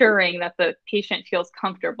ensuring that the patient feels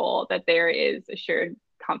comfortable that there is assured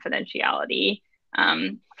confidentiality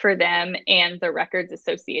for them and the records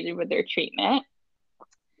associated with their treatment.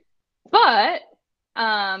 But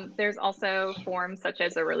there's also forms such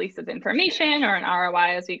as a release of information, or an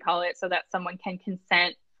ROI as we call it, so that someone can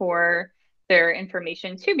consent for their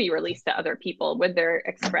information to be released to other people with their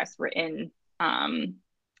express written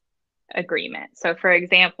agreement. So for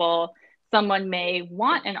example, someone may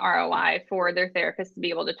want an ROI for their therapist to be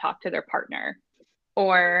able to talk to their partner,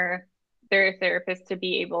 or their therapist to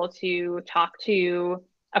be able to talk to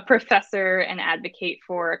a professor and advocate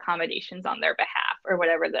for accommodations on their behalf, or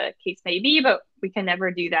whatever the case may be. But we can never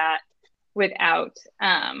do that without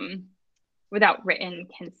written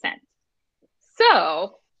consent.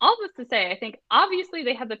 So all this to say, I think obviously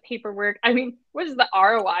they have the paperwork. I mean, what is the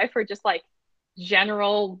ROI for just like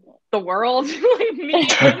general the world?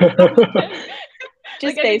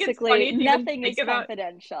 Just like, basically nothing is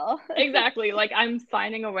confidential. Exactly. Like I'm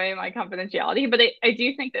signing away my confidentiality. But I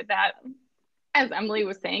do think that, as Emily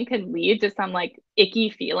was saying, can lead to some like icky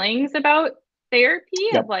feelings about therapy.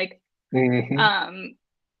 Yep. Of like,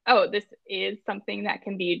 oh, this is something that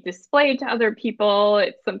can be displayed to other people.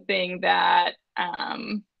 It's something that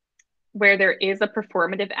where there is a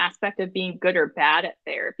performative aspect of being good or bad at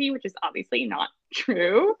therapy, which is obviously not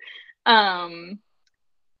true. Yeah,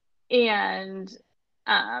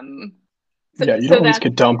 you don't always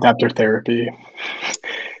get dumped after therapy.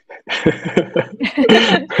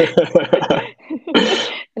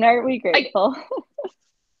 And aren't we grateful?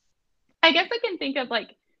 I guess I can think of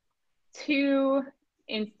like two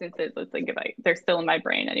instances, let's think about it, they're still in my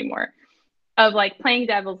brain anymore, of like playing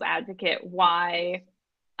devil's advocate, why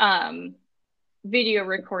video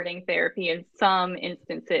recording therapy in some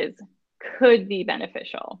instances could be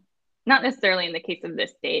beneficial. Not necessarily in the case of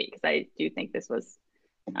this state, because I do think this was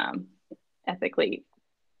ethically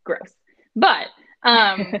gross. But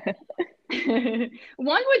one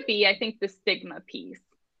would be, I think, the stigma piece.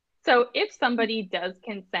 So if somebody does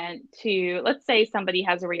consent to, let's say somebody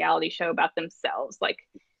has a reality show about themselves, like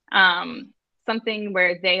something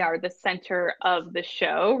where they are the center of the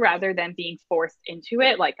show rather than being forced into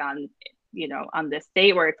it, like on this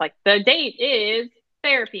date where it's like the date is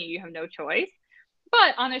therapy, you have no choice.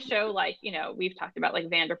 But on a show like, we've talked about like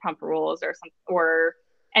Vanderpump Rules or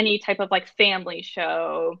any type of like family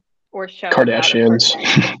show or show Kardashians.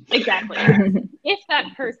 Exactly. If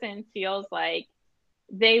that person feels like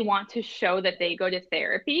they want to show that they go to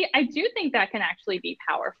therapy, I do think that can actually be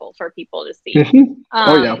powerful for people to see.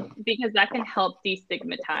 Because that can help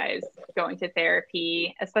destigmatize going to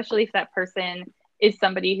therapy, especially if that person is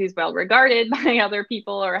somebody who's well regarded by other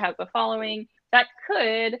people or has a following. That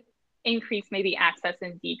could increase maybe access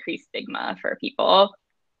and decrease stigma for people.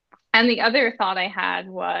 And the other thought I had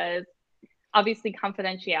was, obviously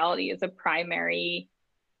confidentiality is a primary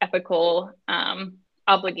ethical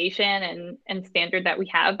obligation and standard that we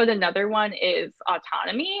have, but another one is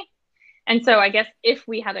autonomy. And so I guess if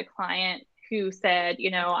we had a client who said,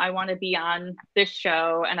 I want to be on this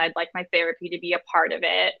show and I'd like my therapy to be a part of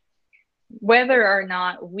it, whether or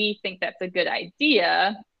not we think that's a good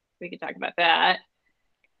idea, we could talk about that.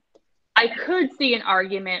 I could see an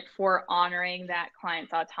argument for honoring that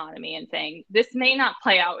client's autonomy and saying, this may not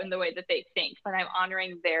play out in the way that they think, but I'm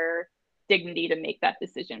honoring their dignity to make that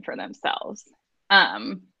decision for themselves.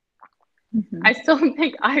 I still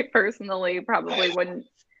think I personally probably wouldn't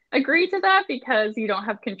agree to that, because you don't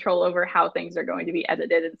have control over how things are going to be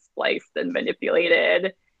edited and spliced and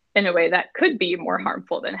manipulated in a way that could be more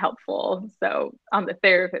harmful than helpful. So on the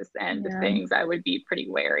therapist end of things, I would be pretty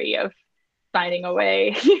wary of signing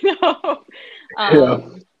away,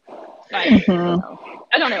 Mhm.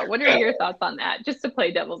 I don't know. What are your thoughts on that? Just to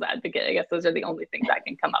play devil's advocate, I guess those are the only things I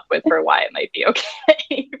can come up with for why it might be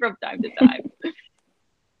okay from time to time.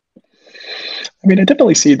 I mean, I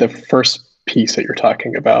definitely see the first piece that you're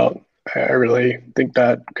talking about. I really think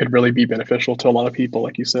that could really be beneficial to a lot of people.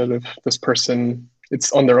 Like you said, if this person,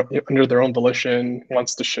 it's on their under their own volition,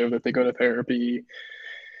 wants to show that they go to therapy,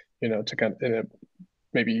 to kind of, and it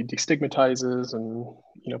maybe destigmatizes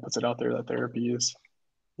and puts it out there that therapy is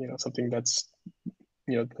something that's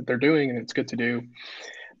that they're doing and it's good to do.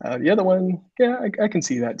 The other one, yeah, I can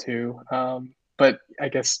see that too. But I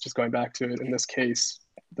guess just going back to it in this case,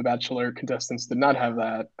 the Bachelor contestants did not have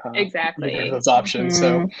that either of Exactly. those options.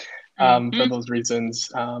 So for Mm-hmm. those reasons,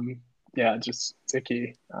 yeah, just it's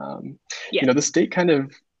icky. Yeah. The state kind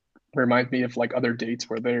of reminds me of like other dates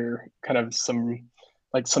where there kind of some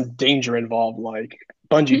danger involved, like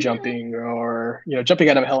bungee jumping or jumping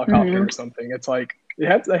out of a helicopter Mhm. or something. It's like it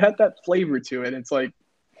had that flavor to it. It's like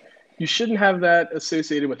you shouldn't have that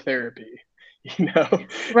associated with therapy, you know?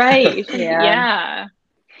 Right. Yeah. Yeah.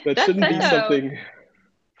 That That shouldn't said, be Yeah. though, something.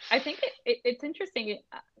 I think it's interesting.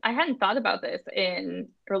 I hadn't thought about this in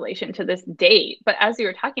relation to this date, but as you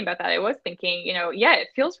were talking about that, I was thinking, yeah, it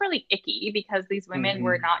feels really icky because these women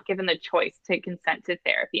were Mhm. not given the choice to consent to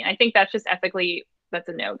therapy. And I think that's just ethically, that's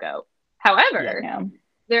a no-go. Yeah. However, Yeah.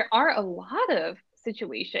 there are a lot of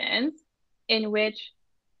situations in which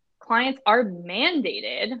clients are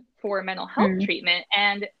mandated for mental health Mm. treatment.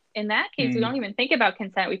 And in that case, we Mm. don't even think about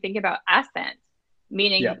consent, we think about assent, Yeah.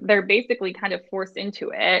 meaning they're basically kind of forced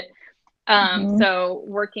into it. Mhm. So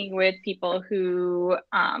working with people who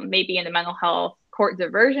may be in a mental health court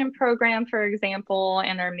diversion program, for example,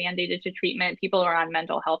 and are mandated to treatment, people are on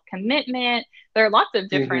mental health commitment. There are lots of Hmm.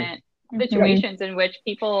 different Yeah. Mhm. situations in which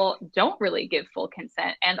people don't really give full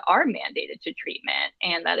consent and are mandated to treatment.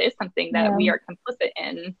 And that is something that Yeah. we are complicit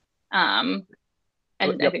in. Um,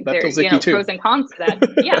 and I Yep. think That there, feels icky too. pros and cons to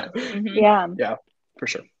that. Yeah. Hmm. Yeah. Yeah, for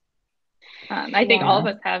sure. I think all Yeah.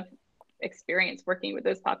 of us have experience working with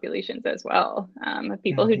those populations as well.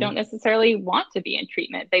 People who Hmm. don't necessarily want to be in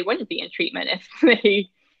treatment, they wouldn't be in treatment if they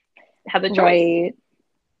had the choice. Right.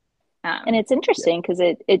 And Um, it's interesting because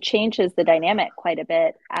it changes the dynamic quite a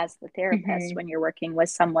bit as the therapist mhm, when you're working with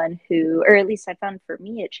someone who, or at least I found for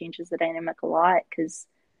me, it changes the dynamic a lot because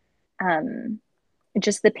um,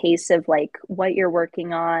 just the pace of like what you're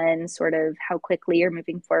working on, sort of how quickly you're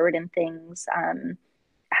moving forward in things,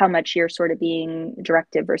 how much you're sort of being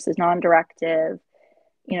directive versus non-directive,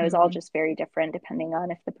 is all mhm. just very different depending on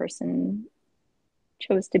if the person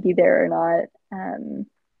chose to be there or not.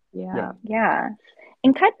 Yep. Yeah. Yeah.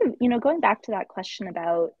 And kind of, going back to that question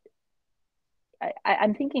about,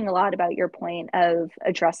 I'm thinking a lot about your point of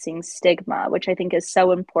addressing stigma, which I think is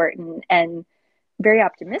so important. And very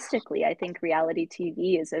optimistically, I think reality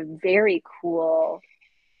TV is a very cool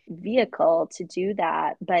vehicle to do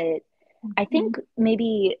that. But I Mhm, think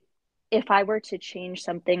maybe if I were to change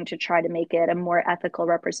something to try to make it a more ethical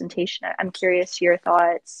representation, I'm curious your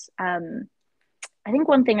thoughts. I think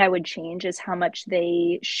one thing I would change is how much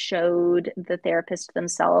they showed the therapist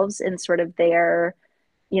themselves in sort of their,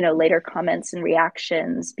 later comments and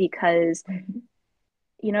reactions, because, mhm,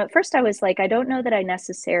 at first I was like, I don't know that I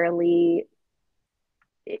necessarily,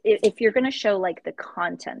 if you're going to show like the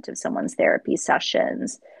content of someone's therapy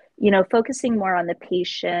sessions, focusing more on the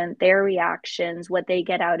patient, their reactions, what they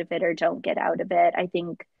get out of it or don't get out of it. I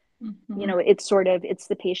think, mhm, it's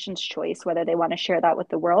the patient's choice whether they want to share that with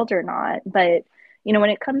the world or not. But,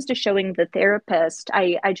 when it comes to showing the therapist,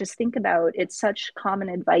 I just think about it's such common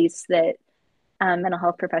advice that mental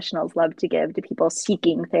health professionals love to give to people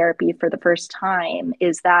seeking therapy for the first time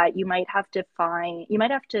is that you might have to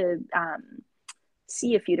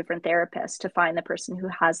see a few different therapists to find the person who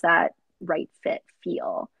has that right fit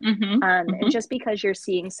feel. mhm, And mhm, just because you're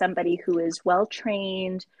seeing somebody who is well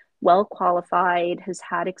trained, well qualified, has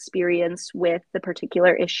had experience with the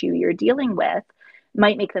particular issue you're dealing with,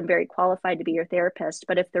 might make them very qualified to be your therapist.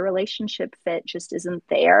 But if the relationship fit just isn't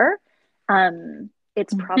there,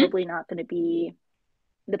 it's mhm. probably not going to be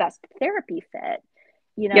the best therapy fit.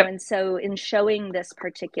 Yep. And so in showing this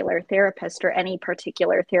particular therapist or any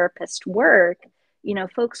particular therapist work,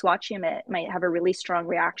 folks watching it might have a really strong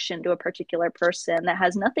reaction to a particular person that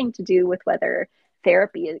has nothing to do with whether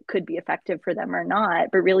therapy could be effective for them or not,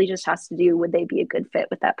 but really just has to do would they be a good fit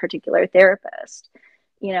with that particular therapist.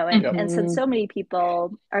 Yep. And since Mhm. so many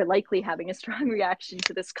people are likely having a strong reaction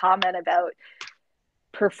to this comment about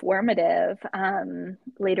performative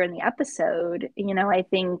later in the episode, I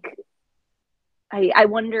think I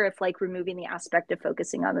wonder if like removing the aspect of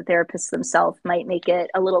focusing on the therapists themselves might make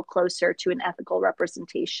it a little closer to an ethical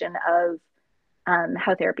representation of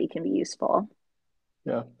how therapy can be useful.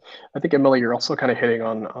 Yeah. I think, Emily, you're also kind of hitting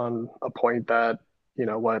on a point that,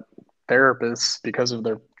 what therapists, because of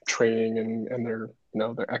their training and their,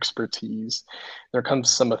 their expertise, there comes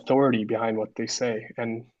some authority behind what they say.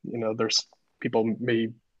 And, there's people may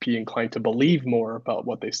be inclined to believe more about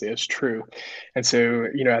what they say is true. And so,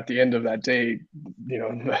 at the end of that day,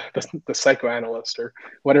 the psychoanalyst or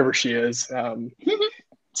whatever she is,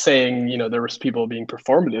 saying, there was people being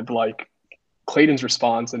performative, like Clayton's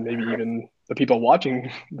response, and maybe even the people watching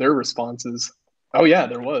their responses. Oh yeah,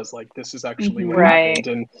 there was, like, this is actually what Mm-hmm. happened. Right.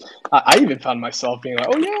 And I even found myself being like,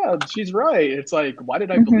 oh yeah, she's right. It's like, why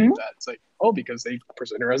did I believe Mm-hmm. that? It's like, oh, because they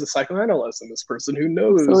present her as a psychoanalyst and this person who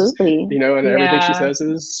knows, Absolutely. and everything she Yeah. says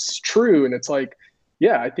is true. And it's like,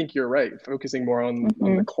 yeah, I think you're right, focusing more on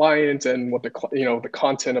Mm-hmm. the client and what the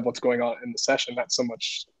content of what's going on in the session, not so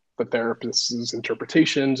much the therapist's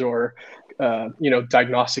interpretations or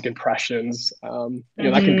diagnostic impressions.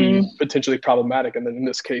 That can be Hmm. potentially problematic. And then in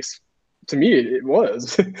this case, to me, it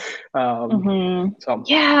was. Mm-hmm. So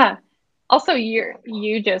Yeah. Also,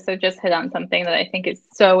 you just hit on something that I think is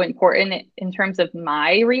so important in terms of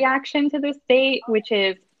my reaction to this date, which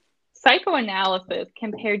is psychoanalysis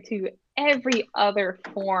compared to every other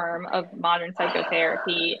form of modern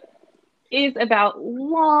psychotherapy is about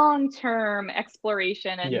long-term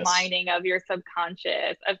exploration and yes, mining of your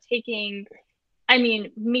subconscious, of taking, I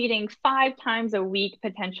mean, meeting 5 times a week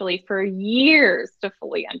potentially for years to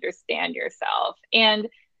fully understand yourself. And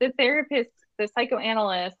the therapist, the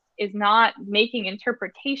psychoanalyst, is not making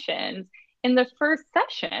interpretations in the first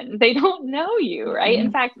session. They don't know you, right?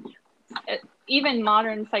 In Mm-hmm. fact, even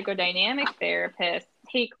modern psychodynamic therapists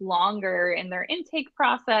take longer in their intake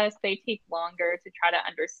process. They take longer to try to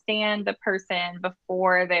understand the person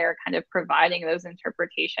before they're kind of providing those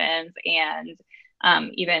interpretations and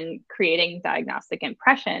even creating diagnostic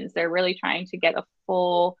impressions. They're really trying to get a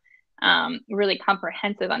full, really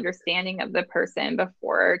comprehensive understanding of the person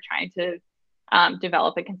before trying to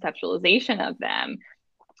develop a conceptualization of them.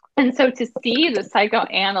 And so to see the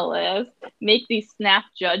psychoanalyst make these snap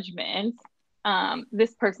judgments,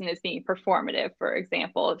 this person is being performative, for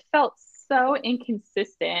example, it felt so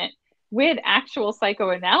inconsistent with actual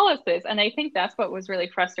psychoanalysis. And I think that's what was really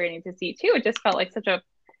frustrating to see too. It just felt like such a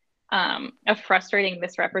frustrating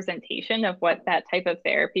misrepresentation of what that type of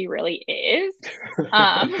therapy really is.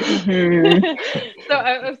 Mm-hmm. So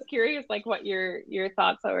I was curious, like, what your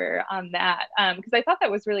thoughts were on that, because I thought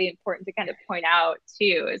that was really important to kind of point out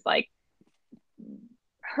too, is like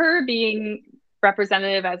her being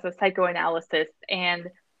representative as a psychoanalyst and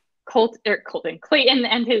Colton Clayton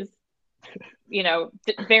and his,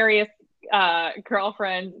 various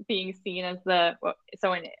girlfriends being seen as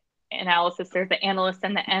so in analysis, there's the analyst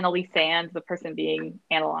and the Annalise Sands, the person being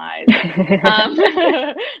analyzed. Um,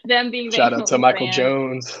 them being the shout out to Annalise Michael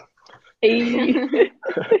Sands. Jones.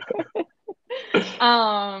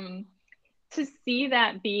 um, to see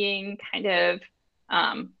that being kind of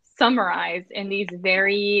summarized in these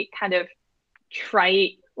very kind of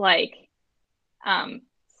trite, like um,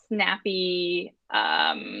 snappy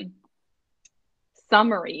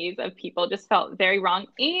summaries of people just felt very wrong.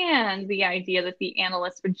 And the idea that the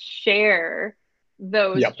analysts would share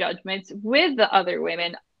those Yep. judgments with the other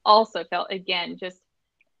women also felt, again, just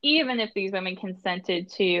even if these women consented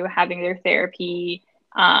to having their therapy,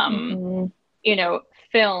 Mm-hmm. you know,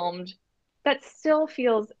 filmed, that still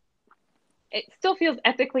feels it still feels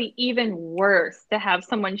ethically even worse to have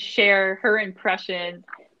someone share her impressions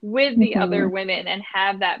with the other Mm-hmm. women and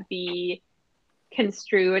have that be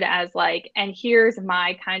construed as like, and here's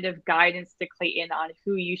my kind of guidance to Clayton on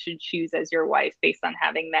who you should choose as your wife based on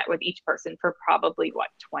having met with each person for probably what,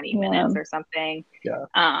 20 Yeah. minutes or something. Yeah.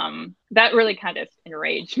 That really kind of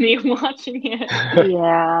enraged me watching it.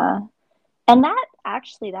 Yeah. And that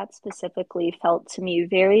specifically felt to me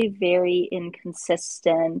very, very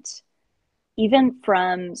inconsistent, even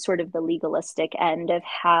from sort of the legalistic end of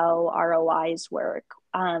how ROIs work,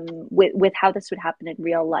 with how this would happen in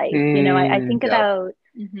real life. I think Yeah. about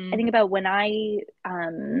Mm-hmm. when I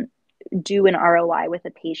do an ROI with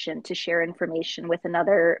a patient to share information with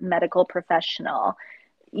another medical professional.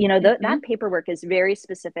 Mm-hmm. That paperwork is very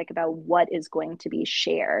specific about what is going to be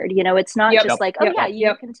shared. It's not Yep. just Yep. like, oh Yep. yeah, Yep. you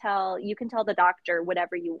Yep. can tell the doctor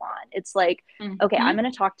whatever you want. It's like, okay, Mm-hmm. I'm going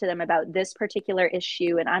to talk to them about this particular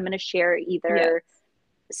issue, and I'm going to share Yes. either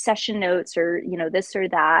session notes or this or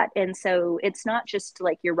that. And so it's not just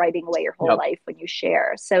like you're writing away your whole Yep. life when you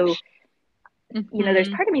share. So there's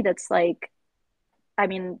Mm-hmm. part of me that's like, I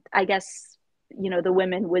mean, I guess, the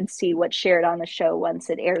women would see what's shared on the show once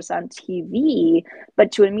it airs on TV,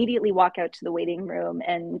 but to immediately walk out to the waiting room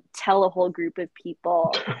and tell a whole group of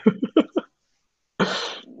people,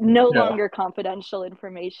 no Yeah. longer confidential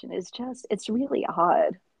information is just, it's really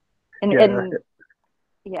odd. Yeah. And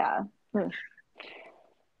yeah.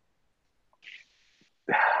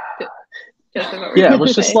 Joseph, what were you Yeah, it going was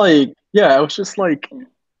to just say? like, yeah, it was just like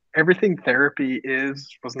everything therapy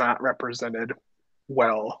was not represented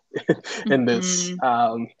well in this.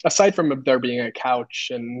 Mm-hmm. Aside from there being a couch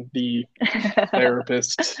and the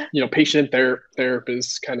therapist,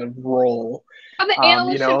 therapist kind of role. Oh, the You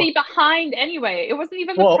analyst should know, be behind anyway. It wasn't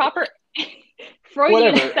even the well, proper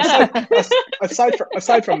Freudian whatever. setup.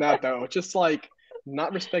 Aside from that, though, just like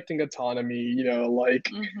not respecting autonomy. Like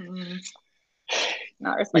Mm-hmm.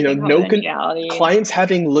 Not you know, respecting no con- confidentiality. clients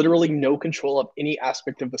having literally no control of any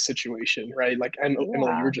aspect of the situation, right? Like Emily, you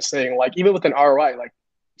were Yeah. just saying, like even with an ROI, like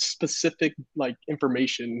specific like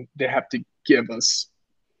information they have to give us,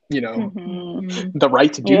 you know, Mm-hmm. Mm-hmm. the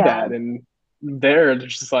right to do Yeah. that, and they're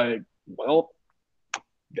just like, well,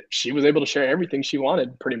 she was able to share everything she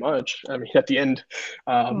wanted, pretty much. I mean, at the end,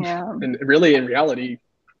 Yeah. and really in reality,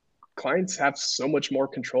 clients have so much more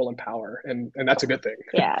control and power, and that's a good thing.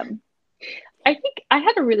 Yeah. I think I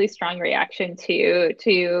had a really strong reaction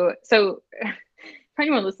so for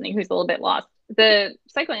anyone listening who's a little bit lost, the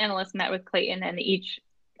psychoanalyst met with Clayton and each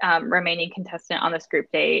remaining contestant on this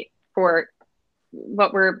group date for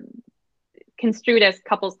what were construed as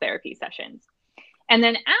couples therapy sessions. And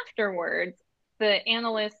then afterwards, the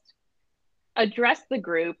analyst addressed the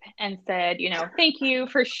group and said, thank you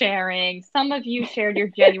for sharing. Some of you shared your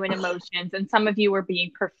genuine emotions and some of you were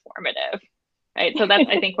being performative. Right. So that's,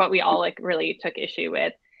 I think, what we all like really took issue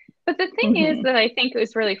with. But the thing is Mm-hmm. that I think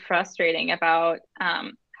was really frustrating about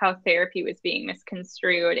how therapy was being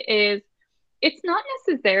misconstrued is it's not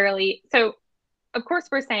necessarily so. Of course,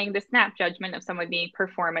 we're saying the snap judgment of someone being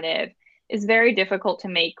performative is very difficult to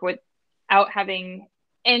make without having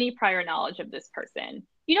any prior knowledge of this person.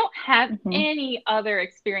 You don't have Mm-hmm. any other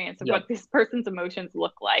experience of Yep. what this person's emotions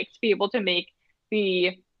look like to be able to make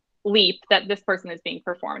the leap that this person is being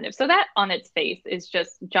performative. So that on its face is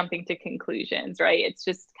just jumping to conclusions, right? It's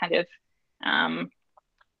just kind of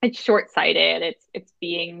it's short-sighted. It's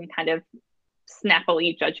being kind of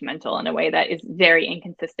snappily judgmental in a way that is very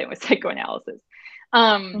inconsistent with psychoanalysis.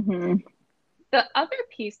 Mm-hmm. The other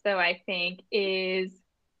piece, though, I think, is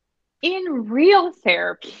in real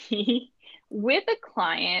therapy with a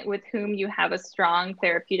client with whom you have a strong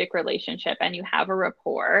therapeutic relationship and you have a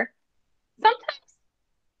rapport, sometimes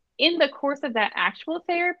in the course of that actual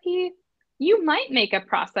therapy, you might make a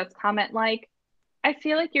process comment like, I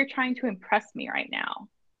feel like you're trying to impress me right now.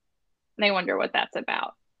 And I wonder what that's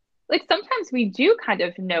about. Like sometimes we do kind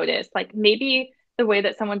of notice, like maybe the way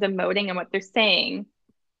that someone's emoting and what they're saying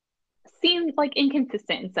seems like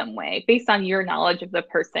inconsistent in some way based on your knowledge of the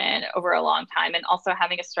person over a long time and also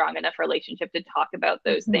having a strong enough relationship to talk about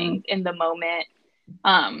those Mm-hmm. things in the moment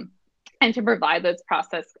um, and to provide those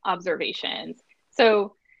process observations.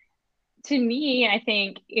 So to me, I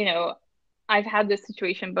think, I've had this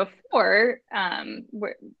situation before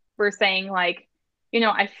where we're saying like,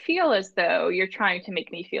 I feel as though you're trying to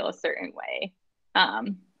make me feel a certain way.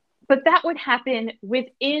 But that would happen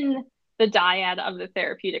within the dyad of the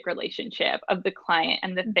therapeutic relationship of the client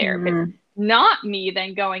and the therapist, Mm-hmm. not me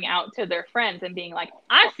then going out to their friends and being like,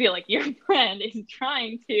 I feel like your friend is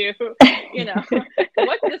trying to,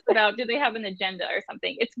 what's this about? Do they have an agenda or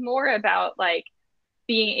something? It's more about like,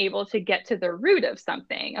 being able to get to the root of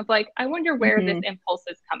something of like, I wonder where this Mm-hmm. impulse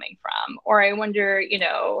is coming from. Or I wonder,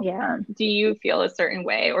 Yeah. do you feel a certain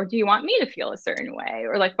way? Or do you want me to feel a certain way?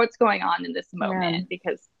 Or like, what's going on in this Yeah. moment?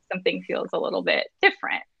 Because something feels a little bit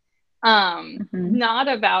different. Mm-hmm. Not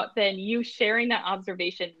about then you sharing that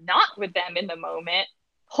observation, not with them in the moment,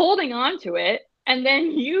 holding on to it, and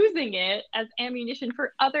then using it as ammunition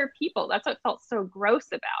for other people. That's what felt so gross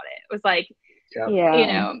about it. It was like,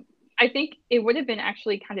 Yeah. I think it would have been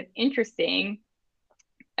actually kind of interesting,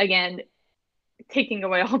 again, taking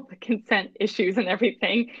away all the consent issues and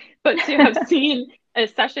everything, but to have seen a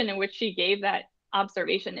session in which she gave that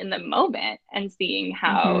observation in the moment and seeing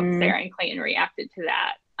how Mm-hmm. Sarah and Clayton reacted to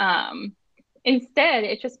that. Instead,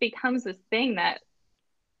 it just becomes this thing that,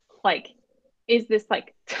 like, is this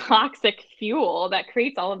like toxic fuel that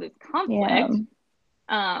creates all of this Yeah. conflict.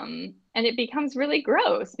 And it becomes really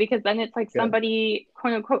gross because then it's like Yeah. somebody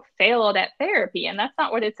quote unquote failed at therapy, and that's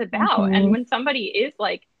not what it's about. Mm-hmm. And when somebody is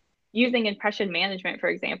like using impression management, for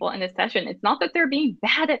example, in a session, it's not that they're being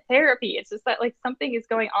bad at therapy. It's just that like something is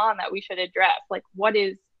going on that we should address. Like what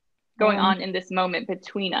is going Yeah. on in this moment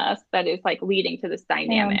between us that is like leading to this Yeah.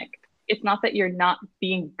 dynamic. It's not that you're not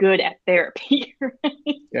being good at therapy, right?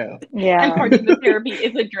 Yeah. And Yeah. part of the therapy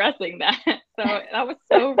is addressing that. So that was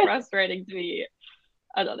so frustrating to me.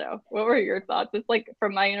 I don't know. What were your thoughts? It's like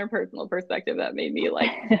from my interpersonal perspective, that made me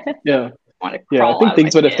like Yeah. want to Yeah, I crawl think out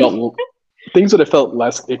of my skin. things would have felt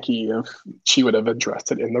less icky if she would have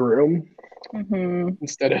addressed it in the room Mhm.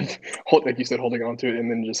 instead of like you said, holding on to it and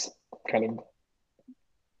then just kind of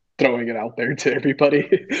throwing it out there to everybody.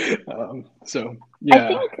 So I yeah,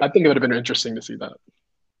 think, I think it would have been interesting to see that.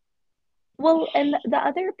 well, and the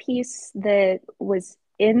other piece that was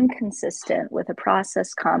inconsistent with a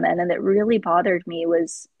process comment and that really bothered me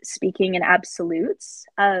was speaking in absolutes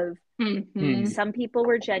of Hmm. Hmm. some people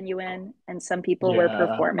were genuine and some people were Yeah, Yes,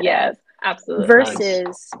 performative. absolutely. nice.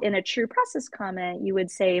 Versus in a true process comment, you would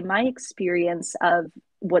say, my experience of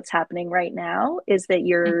what's happening right now is that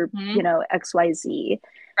you're, Hmm. XYZ.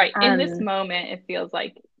 Right. In this Um, moment, it feels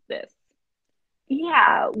like this.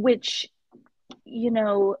 yeah, which, you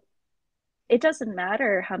know, it doesn't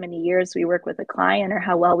matter how many years we work with a client or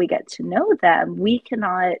how well we get to know them. We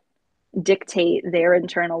cannot dictate their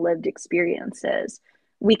internal lived experiences.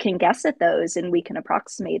 We can guess at those and we can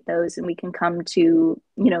approximate those and we can come to,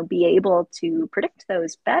 be able to predict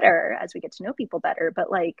those better as we get to know people better.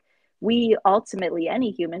 But like, we ultimately,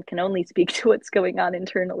 any human can only speak to what's going on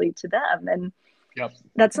internally to them. And Yep.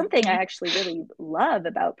 that's something I Hmm. actually really love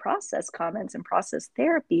about process comments and process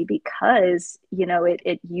therapy because,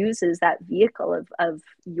 it uses that vehicle of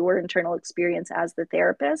your internal experience as the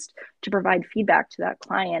therapist to provide feedback to that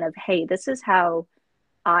client of, hey, this is how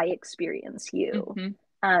I experience you.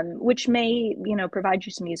 Hmm. Which may, provide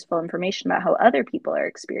you some useful information about how other people are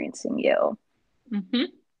experiencing you. Hmm.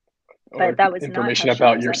 But Or that was not how information she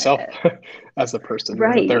about presented yourself it. as a person, as a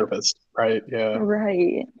Right, therapist, right? Yeah,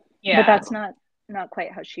 right. But Yeah. that's not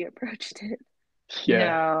quite how she approached it. yeah,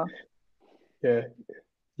 No. yeah,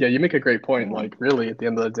 yeah. You make a great point. Yeah. Like, really, at the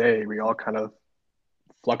end of the day, we all kind of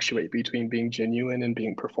fluctuate between being genuine and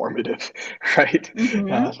being performative, right?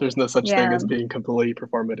 Mm-hmm. There's no such thing Yeah. as being completely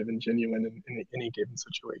performative and genuine in any given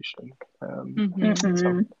situation. Hmm. So,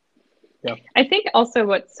 Mm-mm. yeah. I think also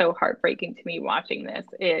what's so heartbreaking to me watching this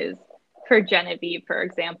is for Genevieve, for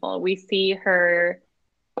example, we see her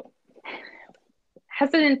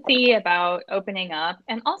hesitancy about opening up.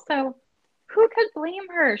 And also, who could blame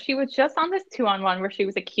her? She was just on this 2-on-1 where she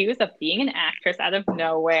was accused of being an actress out of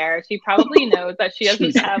nowhere. She probably knows that she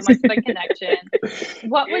doesn't have Jesus. much of a connection.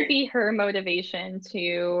 What would be her motivation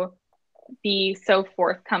to be so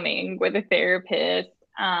forthcoming with a therapist?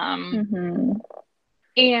 Mm-hmm.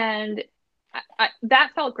 And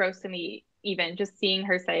that felt gross to me, even just seeing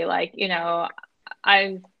her say, like,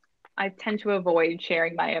 I I tend to avoid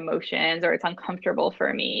sharing my emotions or it's uncomfortable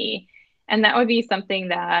for me. And that would be something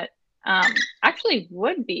that actually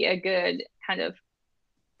would be a good kind of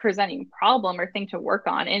presenting problem or thing to work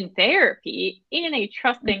on in therapy in a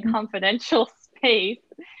trusting, Mm-hmm. confidential space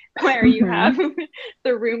where you Mm-hmm. have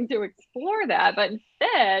the room to explore that. But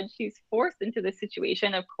instead, she's forced into this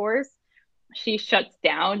situation. Of course, she shuts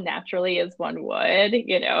down naturally as one would,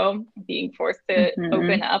 being forced to Mm-hmm.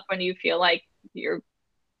 open up when you feel like you're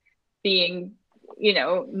being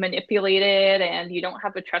manipulated and you don't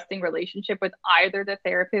have a trusting relationship with either the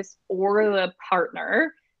therapist or the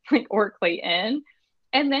partner, like, or Clayton.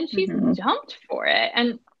 And then she's Mm-hmm. jumped for it,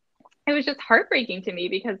 and it was just heartbreaking to me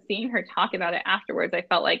because seeing her talk about it afterwards, I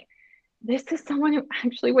felt like this is someone who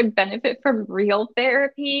actually would benefit from real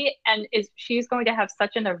therapy, and she's going to have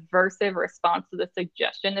such an aversive response to the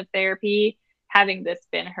suggestion of therapy, having this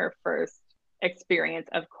been her first experience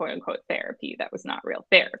of quote unquote therapy that was not real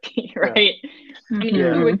therapy. Yeah. Right? I mean, Yeah.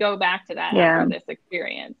 who Mm-hmm. would go back to that Yeah. after this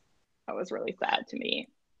experience? That was really sad to me.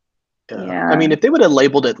 Yeah. I Yeah. mean, if they would have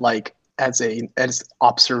labeled it like as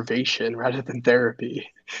observation rather than therapy,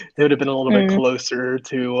 it would have been a little bit Mm. closer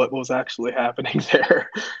to what was actually happening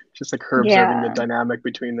there. Just like her observing the Yeah. dynamic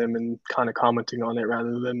between them and kind of commenting on it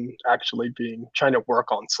rather than actually being trying to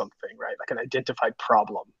work on something, right? Like an identified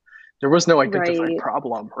problem. There was no identified Right.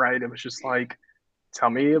 problem, right? It was just like, tell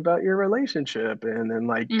me about your relationship and then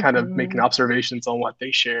like kind of making Mm-hmm. observations on what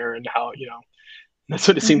they share and how, that's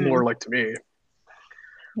what it seemed Mm-hmm. more like to me.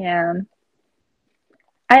 Yeah.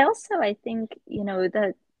 I think,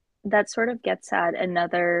 that sort of gets at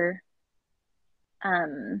another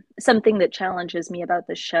something that challenges me about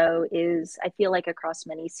the show is I feel like across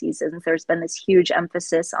many seasons there's been this huge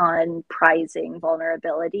emphasis on prizing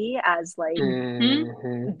vulnerability as like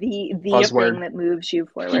Mm-hmm. the thing Buzzword. that moves you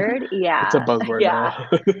forward. It's a Yeah. buzzword Yeah.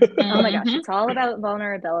 now. Oh my gosh, Mm-hmm. it's all about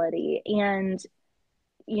vulnerability. And,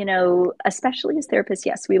 especially as therapists,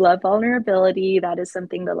 yes, we love vulnerability. That is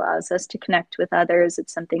something that allows us to connect with others.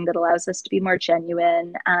 It's something that allows us to be more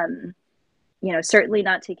genuine. Certainly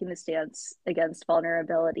not taking the stance against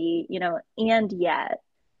vulnerability, and yet,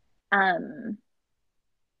 um,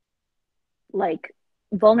 like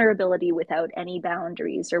vulnerability without any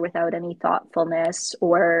boundaries or without any thoughtfulness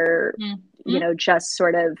or, you know, just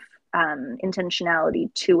sort of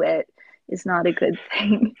intentionality to it is not a good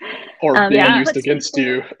thing. Or being used But against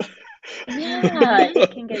you. Yeah,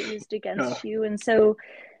 it can get used against you. And so,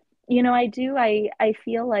 you know, I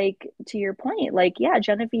feel like, to your point, like, yeah,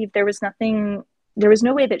 Genevieve, there was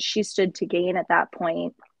no way that she stood to gain at that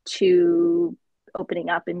point to opening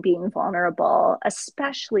up and being vulnerable,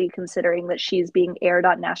 especially considering that she's being aired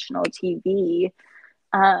on national TV.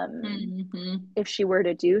 If she were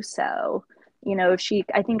to do so, you know,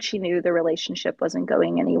 I think she knew the relationship wasn't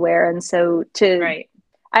going anywhere. And so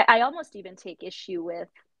I almost even take issue with,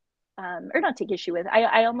 or not take issue with,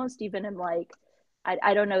 I almost even am like,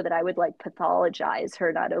 I don't know that I would like pathologize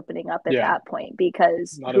her not opening up at that point,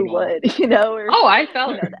 because who would, you know? Or, I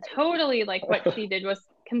felt totally like what she did was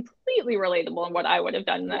completely relatable in what I would have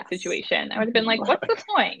done in that situation. I would have been like, what's the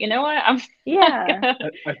point? You know what? I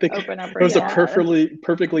think open up it was a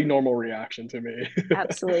perfectly normal reaction to me.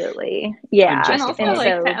 Absolutely. Yeah. And also,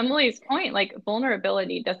 like, to Emily's point, like,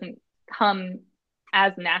 vulnerability doesn't come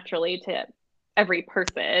as naturally to every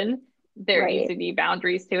person. There needs to be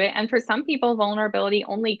boundaries to it. And for some people, vulnerability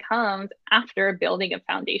only comes after building a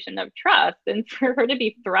foundation of trust. And for her to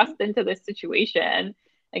be thrust into this situation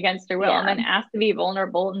against her will and then asked to be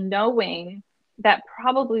vulnerable, knowing that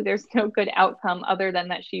probably there's no good outcome other than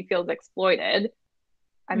that she feels exploited.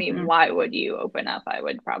 I mean, why would you open up? I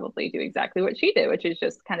would probably do exactly what she did, which is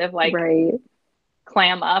just kind of like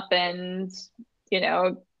clam up and, you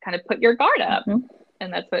know, kind of put your guard up.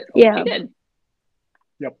 And that's what she did.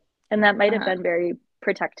 And that might have been very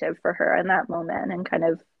protective for her in that moment, and kind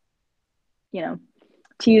of, you know,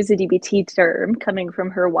 to use a DBT term, coming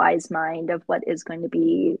from her wise mind of what is going to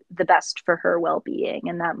be the best for her well-being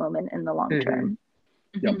in that moment in the long term.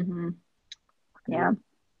 Yeah.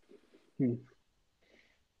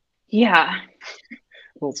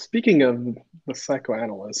 Well, speaking of the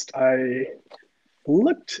psychoanalyst, I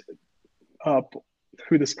looked up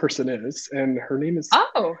who this person is, and her name is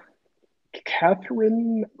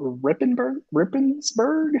Catherine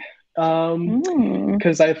Rippensberg.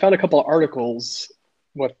 Because I found a couple of articles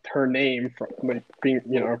with her name from being,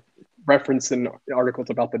 you know, referenced in articles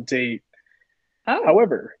about the date.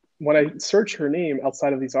 However, when I search her name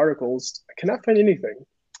outside of these articles, I cannot find anything.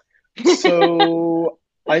 So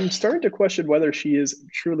I'm starting to question whether she is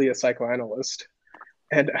truly a psychoanalyst.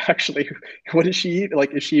 And actually, what is she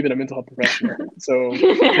like? Is she even a mental health professional? So,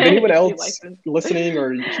 if anyone else listening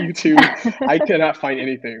or YouTube, I cannot find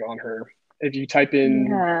anything on her. If you type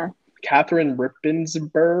in Catherine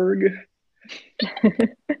Rippensberg,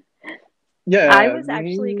 I was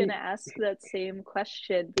actually going to ask that same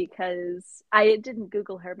question, because I didn't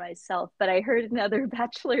Google her myself, but I heard another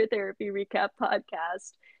Bachelor Therapy Recap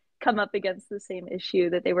podcast come up against the same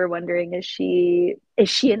issue, that they were wondering, is she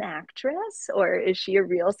an actress or is she a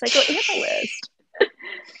real psychoanalyst?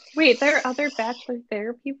 Wait, there are other Bachelor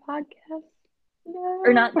Therapy podcasts? No.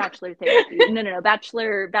 Or not Bachelor Therapy. No.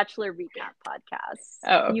 Bachelor Recap podcasts.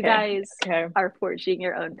 Oh, okay. You guys are forging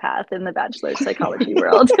your own path in the Bachelor psychology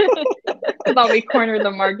world. I thought we cornered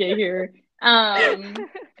the market here.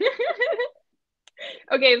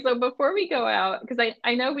 Okay, so before we go out, because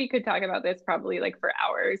I know we could talk about this probably like for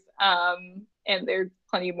hours, and there's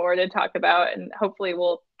plenty more to talk about, and hopefully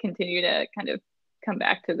we'll continue to kind of come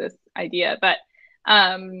back to this idea. But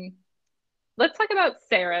let's talk about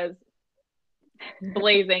Sarah's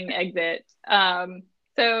blazing exit.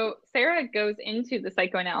 So Sarah goes into the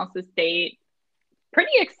psychoanalysis date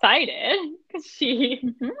pretty excited, because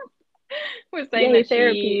she was saying that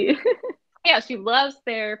therapy. She loves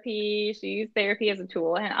therapy. She used therapy as a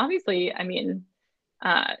tool. And obviously, I mean,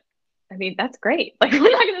 that's great. Like,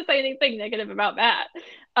 we're not going to say anything negative about that.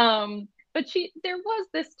 But there was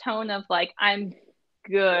this tone of like, I'm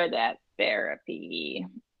good at therapy.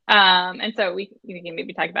 And so we can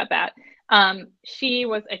maybe talk about that. She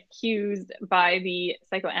was accused by the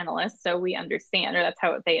psychoanalyst, so we understand, or that's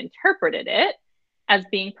how they interpreted it, as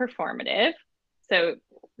being performative. So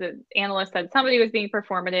the analyst said somebody was being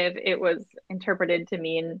performative. It was interpreted to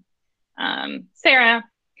mean Sarah.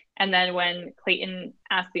 And then when Clayton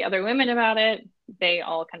asked the other women about it, they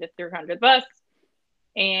all kind of threw her under the bus.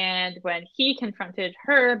 And when he confronted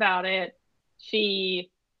her about it,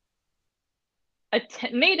 she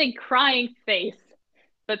made a crying face,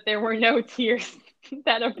 but there were no tears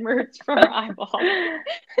that emerged from her eyeballs.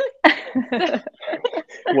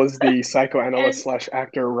 Was the psychoanalyst /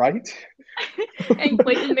 actor right? And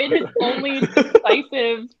Clayton made his only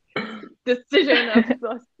decisive decision of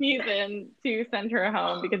the season to send her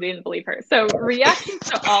home because he didn't believe her. So reacting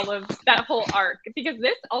to all of that whole arc, because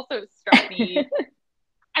this also struck me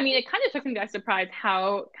I mean, it kind of took me by surprise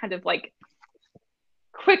how kind of like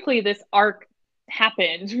quickly this arc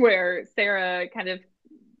happened where Sarah kind of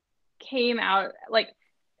came out like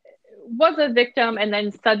was a victim and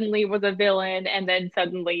then suddenly was a villain and then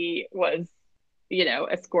suddenly was,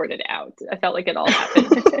 escorted out. I felt like it all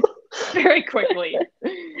happened very quickly.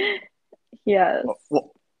 Yes.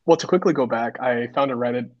 Well, to quickly go back, I found a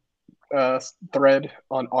Reddit thread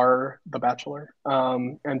on The Bachelor,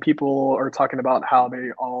 and people are talking about how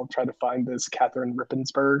they all try to find this Catherine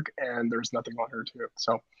Rippensburg, and there's nothing on her too.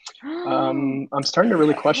 So I'm starting to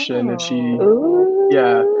really question if she. Ooh.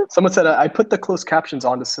 Yeah, someone said I put the closed captions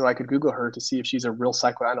on so I could Google her to see if she's a real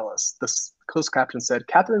psychoanalyst. This closed caption said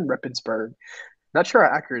Catherine Rippensburg. Not sure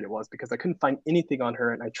how accurate it was because I couldn't find anything on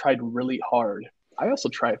her, and I tried really hard. I also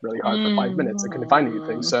tried really hard for 5 minutes. I couldn't find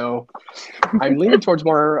anything. So I'm leaning towards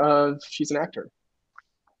more she's an actor.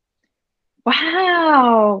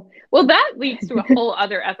 Wow. Well, that leads to a whole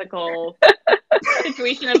other ethical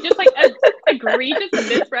situation of just like an egregious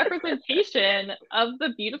misrepresentation of the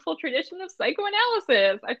beautiful tradition of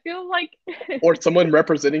psychoanalysis. I feel like or someone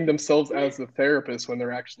representing themselves as the therapist when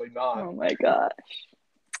they're actually not. Oh my gosh.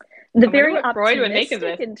 The very Freud would make of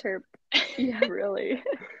this. Yeah, really.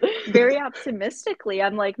 Very optimistically,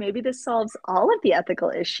 I'm like, maybe this solves all of the ethical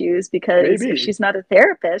issues because if she's not a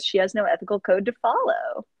therapist, she has no ethical code to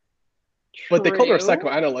follow. But they called her a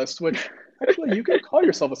psychoanalyst, which actually you can call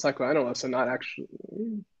yourself a psychoanalyst and not actually.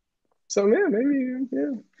 So yeah, maybe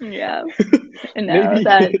yeah. No, maybe.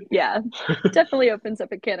 That definitely opens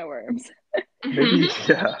up a can of worms. Maybe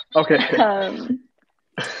okay.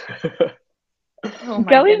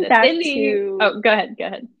 Going back to go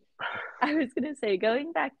ahead. I was going to say,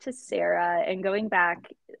 going back to Sarah and going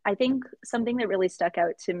back, I think something that really stuck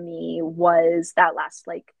out to me was that last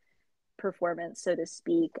like performance, so to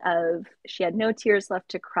speak, of she had no tears left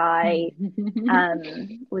to cry,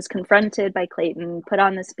 was confronted by Clayton, put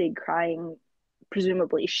on this big crying,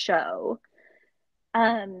 presumably show.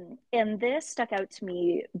 And this stuck out to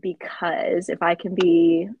me because if I can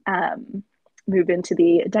be move into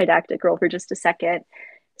the didactic role for just a second.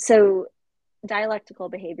 So dialectical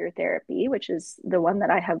behavior therapy, which is the one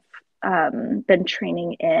that I have been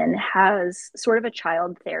training in, has sort of a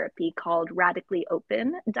child therapy called radically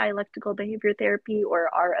open dialectical behavior therapy,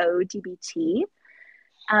 or RODBT,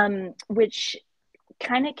 which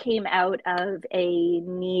kind of came out of a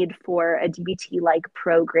need for a DBT-like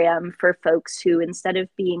program for folks who, instead of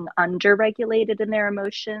being underregulated in their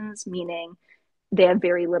emotions, meaning they have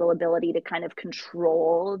very little ability to kind of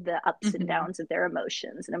control the ups and downs of their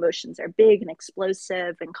emotions. And emotions are big and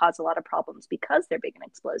explosive and cause a lot of problems because they're big and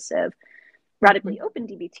explosive. Radically open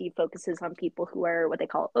DBT focuses on people who are what they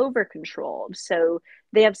call over-controlled. So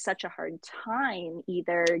they have such a hard time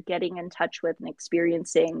either getting in touch with and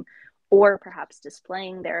experiencing or perhaps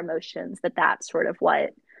displaying their emotions that's sort of what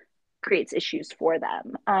creates issues for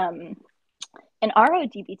them. And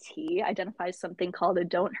RODBT identifies something called a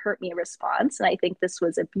don't hurt me response. And I think this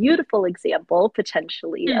was a beautiful example,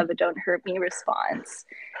 potentially, of a don't hurt me response,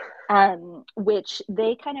 which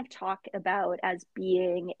they kind of talk about as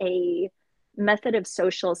being a method of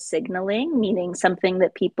social signaling, meaning something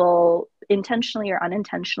that people intentionally or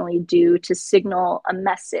unintentionally do to signal a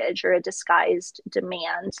message or a disguised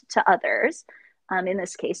demand to others. In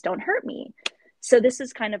this case, don't hurt me. So this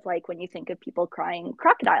is kind of like when you think of people crying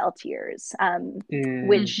crocodile tears,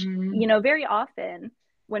 which, very often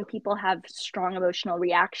when people have strong emotional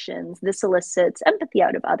reactions, this elicits empathy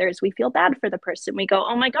out of others. We feel bad for the person. We go,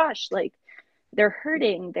 oh my gosh, like they're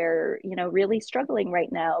hurting. They're, really struggling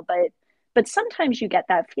right now. But sometimes you get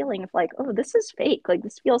that feeling of like, oh, this is fake. Like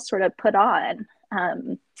this feels sort of put on.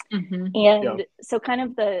 So kind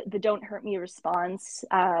of the don't hurt me response,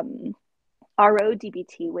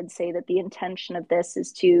 RODBT would say that the intention of this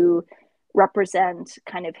is to represent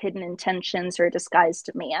kind of hidden intentions or disguised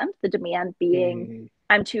demand. The demand being,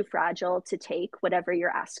 I'm too fragile to take whatever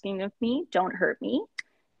you're asking of me. Don't hurt me.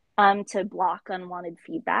 To block unwanted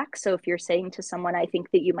feedback. So if you're saying to someone, I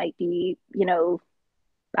think that you might be,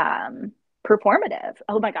 performative.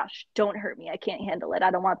 Oh my gosh, don't hurt me. I can't handle it.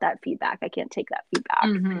 I don't want that feedback. I can't take that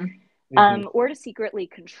feedback. Or to secretly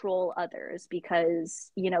control others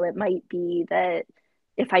because, it might be that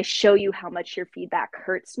if I show you how much your feedback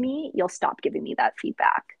hurts me, you'll stop giving me that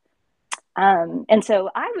feedback. And so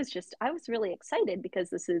I was really excited because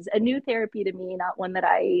this is a new therapy to me, not one that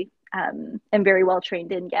I am very well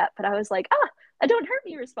trained in yet. But I was like, a don't hurt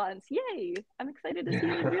me response. Yay. I'm excited to see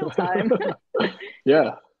it in real time.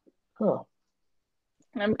 Yeah. Huh.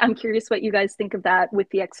 I'm curious what you guys think of that with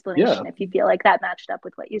the explanation, if you feel like that matched up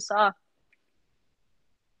with what you saw.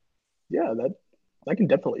 Yeah, that I can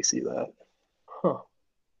definitely see that. Huh.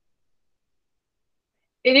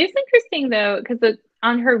 It is interesting though, because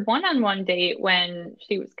on her one-on-one date, when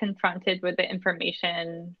she was confronted with the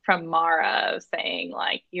information from Mara saying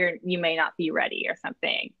like you may not be ready or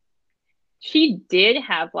something, she did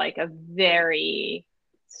have like a very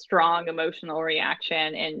strong emotional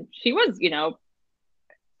reaction, and she was,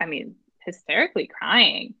 I mean, hysterically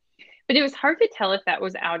crying. But it was hard to tell if that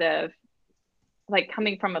was out of like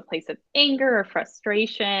coming from a place of anger or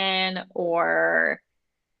frustration or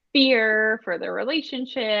fear for the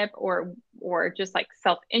relationship, or just like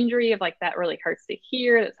self-injury of like that really hurts to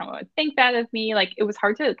hear that someone would think that of me. Like it was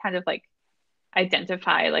hard to kind of like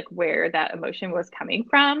identify like where that emotion was coming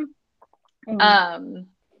from. Mm. um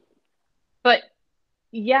but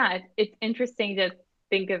yeah, it's interesting to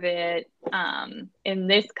think of it in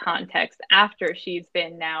this context after she's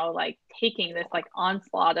been now like taking this like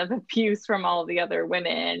onslaught of abuse from all the other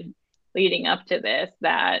women leading up to this,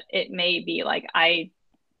 that it may be like I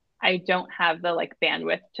don't have the like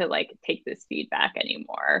bandwidth to like take this feedback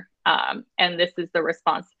anymore. And this is the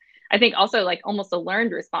response. I think also like almost a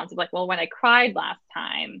learned response of like, well, when I cried last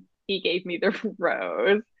time, he gave me the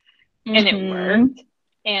rose and it Mm-hmm. worked.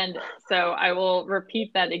 And so I will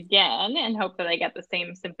repeat that again and hope that I get the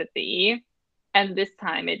same sympathy. And this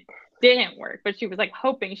time it didn't work, but she was like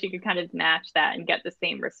hoping she could kind of match that and get the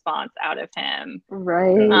same response out of him.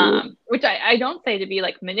 Right. Which I don't say to be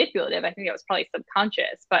like manipulative. I think that was probably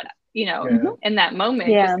subconscious, but Yeah. in that moment,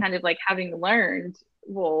 Yeah. just kind of like having learned,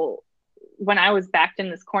 well, when I was backed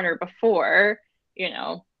in this corner before,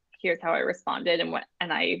 here's how I responded,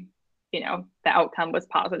 and I, the outcome was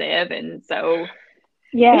positive, and so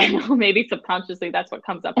Yeah. maybe subconsciously that's what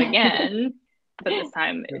comes up again, but this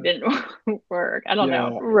time it Yeah. didn't work. I don't know. Yeah.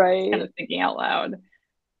 Just kind Right. of thinking out loud.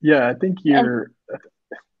 Yeah, I think And you're.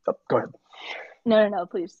 Oh, go ahead. no, no, no,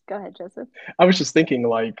 please go ahead, Joseph. I was just thinking,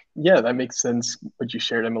 like, yeah, that makes sense what you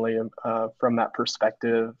shared, Emily, from that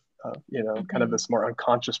perspective of, kind of Mm-hmm. this more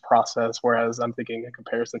unconscious process. Whereas I'm thinking in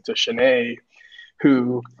comparison to Shanae,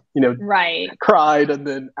 who, Right. cried and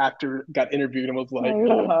then after got interviewed and was like,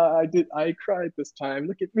 Right. haha, I cried this time.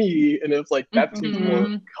 Look at me. And it was like, that seems more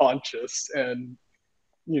Mm-hmm. Mm-hmm. conscious and,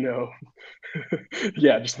 you know,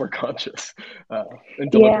 yeah, just more conscious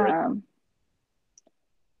and deliberate. Yeah. Mm-hmm.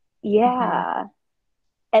 Yeah.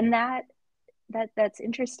 And that's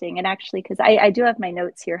interesting. And actually, because I do have my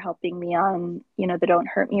notes here helping me on, the don't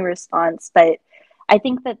hurt me response, but I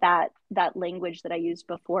think that language that I used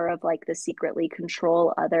before of like the secretly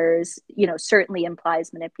control others, certainly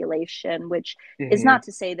implies manipulation, which is Mm-hmm. not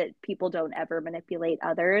to say that people don't ever manipulate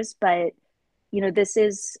others, but this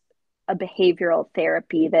is a behavioral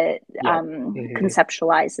therapy that Yep. Mm-hmm.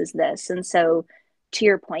 conceptualizes this. And so, to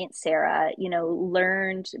your point, Sarah,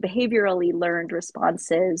 behaviorally learned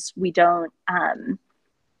responses, we don't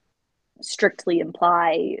strictly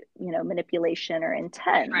imply, manipulation or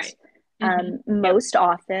intent. Right. Mm-hmm. Yep. Most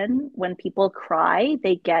often, when people cry,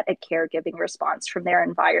 they get a caregiving response from their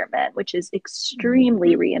environment, which is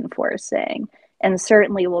extremely Mm-hmm. reinforcing and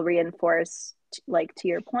certainly will reinforce, like to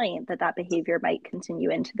your point, that behavior might continue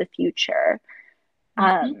into the future.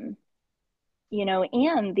 Mm-hmm. Um,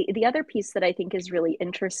 and the other piece that I think is really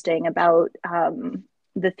interesting about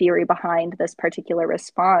the theory behind this particular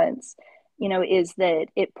response, is that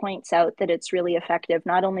it points out that it's really effective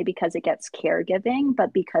not only because it gets caregiving,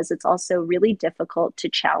 but because it's also really difficult to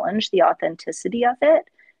challenge the authenticity of it.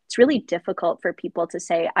 It's really difficult for people to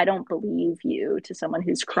say, I don't believe you, to someone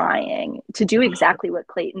who's crying, to do exactly what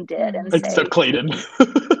Clayton did and Except say, Clayton.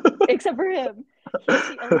 except for him, he's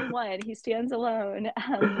the only one, he stands alone.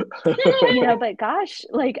 But gosh,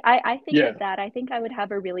 like I think Yeah. with that, I think I would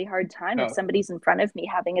have a really hard time if Oh, somebody's in front of me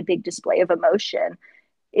having a big display of emotion.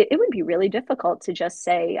 It would be really difficult to just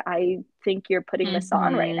say, I think you're putting this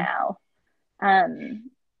on right Mm-hmm. now. um,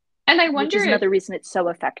 And I which wonder is if, another reason it's so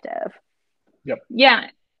effective. yep. yeah,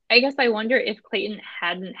 I guess I wonder if Clayton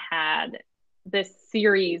hadn't had this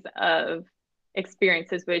series of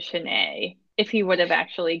experiences with Shanae, if he would have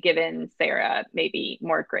actually given Sarah maybe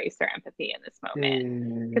more grace or empathy in this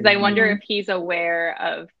moment. Because I wonder Mm, Mm, if he's aware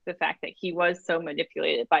of the fact that he was so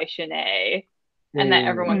manipulated by Shanae and that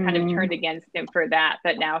everyone mm, kind of mm, turned against him for that,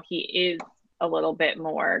 but now he is a little bit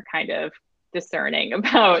more kind of discerning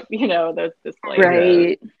about, those displays yeah. of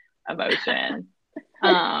right. emotion.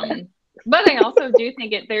 Um, but I also do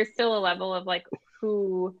think there's still a level of like,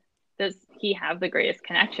 who does he have the greatest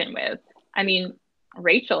connection with? I mean,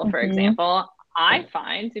 Rachel, for Mm-hmm. example, I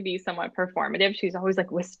find to be somewhat performative. She's always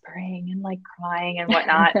like whispering and like crying and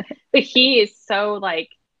whatnot. But he is so like,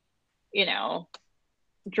 you know,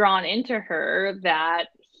 drawn into her that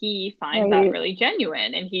he finds that Right. really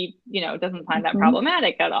genuine, and he, doesn't find that Mm-hmm.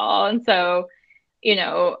 problematic at all. And so, you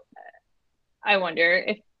know, I wonder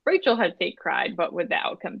if Rachel had fake cried, what would the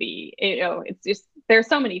outcome be? It's just there's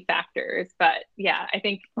so many factors, but yeah, I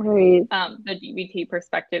think Right. the DBT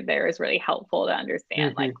perspective there is really helpful to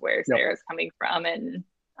understand Hmm. like where Yep. Sarah's coming from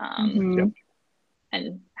Mm-hmm. Yep.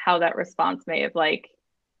 and how that response may have like,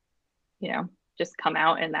 just come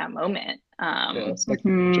out in that moment. Yeah, it's like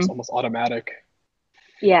Mm-hmm. just almost automatic.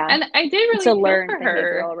 Yeah. And I did It's a really feel learned for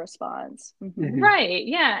her. behavioral response. Mm-hmm. Hmm. Right.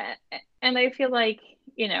 Yeah. And I feel like,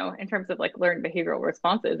 in terms of like learned behavioral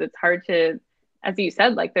responses, it's hard to, as you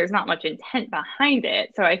said, like there's not much intent behind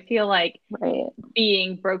it. So I feel like Right.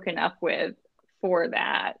 being broken up with for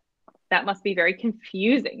that must be very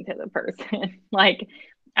confusing to the person. Like,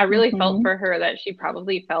 I really felt Mm-hmm. for her that she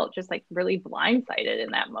probably felt just like really blindsided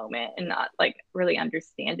in that moment and not like really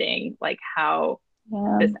understanding like how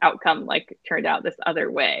Yeah. this outcome like turned out this other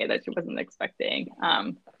way that she wasn't expecting.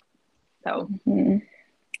 So Mm-hmm.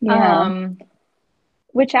 Yeah. um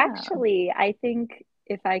Which yeah. actually, I think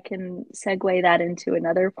if I can segue that into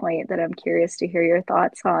another point that I'm curious to hear your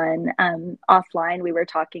thoughts on, offline, we were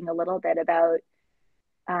talking a little bit about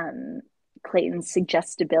um, Clayton's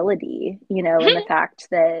suggestibility, and the fact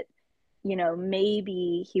that,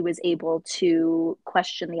 maybe he was able to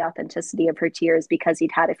question the authenticity of her tears because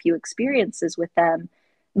he'd had a few experiences with them.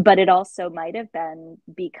 But it also might have been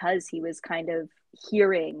because he was kind of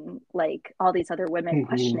hearing like all these other women Hmm.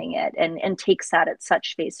 questioning it and takes that at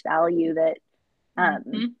such face value that um,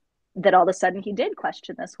 Mm-hmm. that all of a sudden he did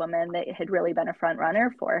question this woman that had really been a front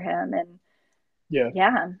runner for him. And Yeah.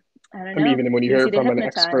 yeah, I don't I mean, know, even when you hear easy it to from an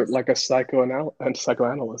expert hypnotize. like a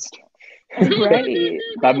psychoanalyst, Right.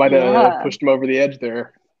 that might have Yeah, pushed him over the edge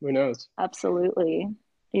there. Who knows? absolutely.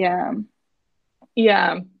 Yeah.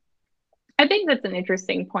 Yeah. I think that's an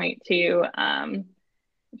interesting point too,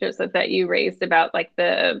 Joseph, that you raised about like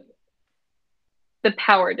the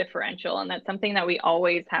power differential, and that's something that we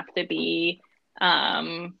always have to be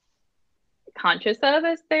um conscious of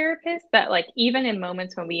as therapists, that like even in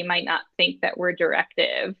moments when we might not think that we're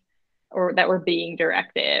directive or that we're being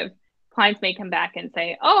directive, clients may come back and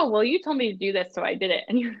say, oh well, you told me to do this so I did it,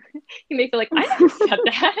 and you may feel like I never said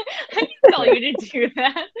that. I didn't tell Yeah. you to do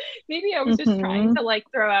that. Maybe I was just trying Hmm. to like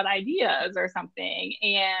throw out ideas or something.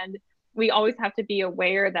 And we always have to be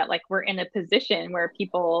aware that like we're in a position where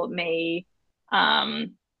people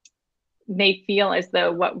um may feel as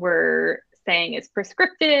though what we're saying is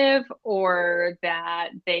prescriptive, or that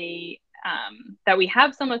that we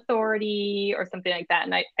have some authority or something like that.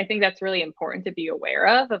 And I think that's really important to be aware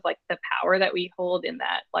of like the power that we hold in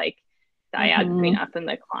that like dyad between Hmm. us and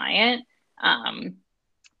the client. Um,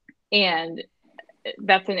 and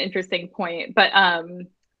that's an interesting point. But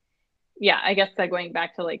yeah, I guess going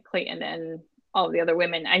back to like Clayton and all the other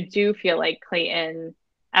women, I do feel like Clayton,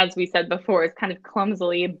 as we said before, is kind of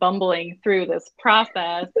clumsily bumbling through this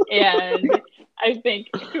process. And I think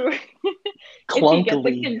if he gets a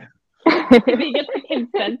Clunkily. if he gets a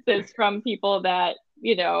consensus from people that,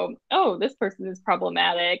 oh, this person is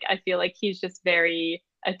problematic, I feel like he's just very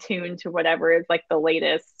attuned to whatever is like the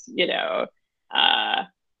latest, uh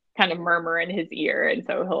kind of murmur in his ear, and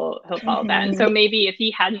so he'll follow that. And Hmm. so maybe if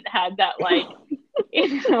he hadn't had that like,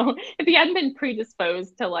 if he hadn't been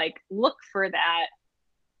predisposed to like look for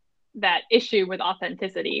that issue with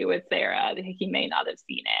authenticity with Sarah, he may not have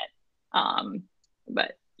seen it.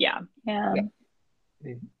 But yeah. Yeah.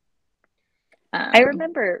 Mhm. I um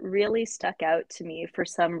remember it really stuck out to me for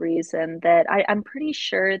some reason that I'm pretty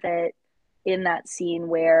sure that in that scene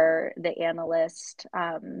where the analyst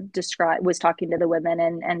was talking to the women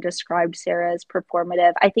and described Sarah as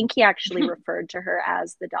performative, I think he actually referred to her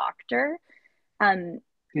as the doctor. Um,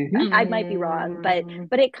 Hmm. I might be wrong, but mm,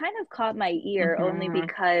 it kind of caught my ear only mhm,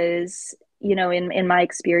 because, in my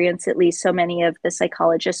experience, at least so many of the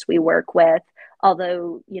psychologists we work with,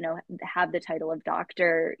 although, have the title of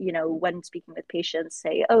doctor, when speaking with patients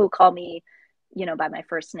say, oh, call me, by my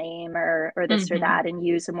first name or this or mhm, that, and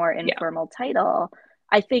use a more yeah, informal title.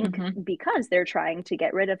 I think mhm, because they're trying to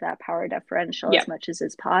get rid of that power differential yeah, as much as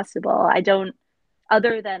is possible. I don't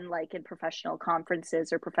Other than like in professional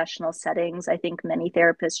conferences or professional settings, I think many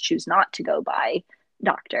therapists choose not to go by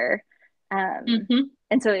doctor. Um, mhm,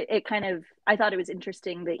 and so it kind of, I thought it was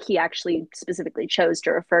interesting that he actually specifically chose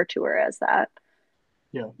to refer to her as that.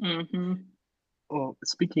 Yeah. mhm. Well,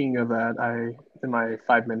 speaking of that, in my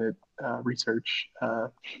 5 minute research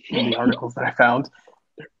in the articles that I found,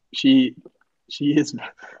 she she is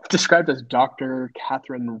described as Dr.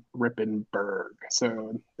 Catherine Rippenberg.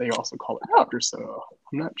 So they also call it Oh. doctor. So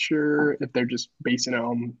I'm not sure if they're just basing it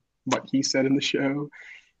on what he said in the show,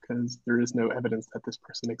 because there is no evidence that this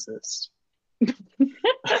person exists.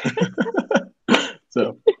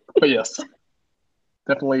 So, but yes.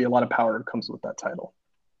 definitely a lot of power comes with that title.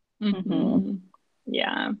 Mm-hmm.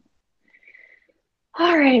 Yeah.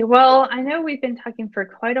 All right. Well, I know we've been talking for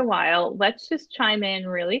quite a while. Let's just chime in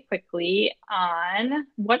really quickly on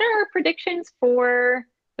what are our predictions for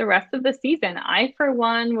the rest of the season. I, for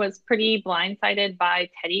one, was pretty blindsided by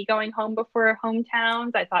Teddy going home before her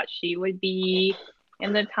hometowns. I thought she would be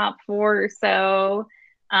in the top four or so.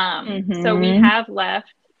 So we Mm-hmm. have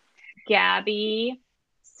left Gabby,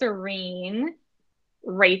 Serene,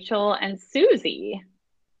 Rachel, and Susie.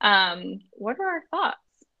 What are our thoughts?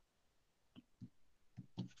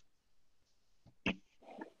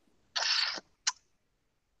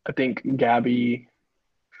 I think Gabby,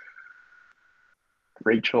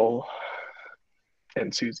 Rachel,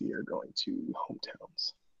 and Susie are going to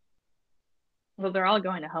hometowns. Well, they're all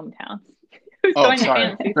going to hometowns. Who's Oh, going to sorry.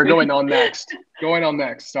 fantasy They're suite? going on next. Going on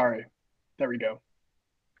next. Sorry. There we go.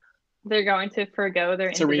 They're going to forgo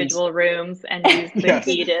their Serene's. individual rooms and use the Yes.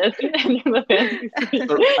 Edith and the fantasy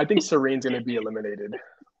suite. I think Serene's going to be eliminated.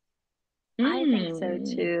 I think so Hmm.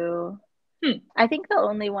 too. Hmm. I think the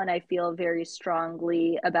only one I feel very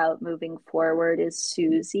strongly about moving forward is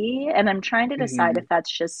Susie, and I'm trying to decide Mhm. if that's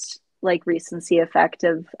just like recency effect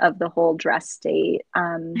of the whole dress date.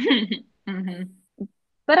 Mhm.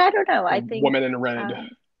 But I don't know. I The think woman in red.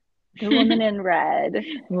 the woman in red.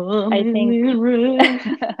 I Woman think in red.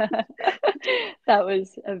 that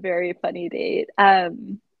was a very funny date.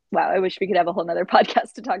 Wow, I wish we could have a whole nother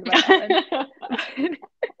podcast to talk about that one.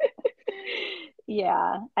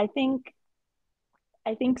 Yeah, I think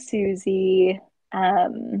Susie.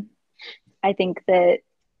 I think that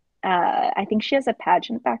I think she has a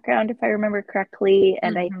pageant background, if I remember correctly,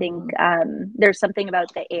 and I think Mhm. there's something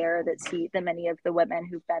about the air that many of the women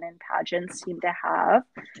who've been in pageants seem to have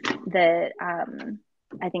that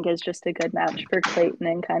I think is just a good match for Clayton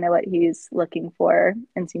and kind of what he's looking for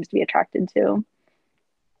and seems to be attracted to.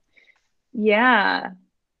 Yeah,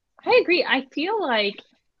 I agree. I feel like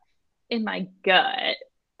in my gut,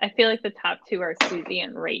 I feel like the top two are Susie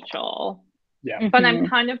and Rachel, Yeah. but I'm Mm-hmm.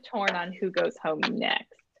 kind of torn on who goes home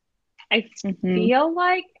next. I Mm-hmm. feel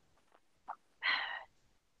like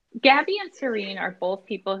Gabby and Serene are both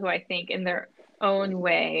people who I think, in their own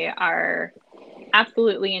way, are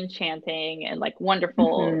absolutely enchanting and like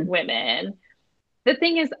wonderful Mm-hmm. women. The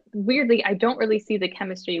thing is, weirdly, I don't really see the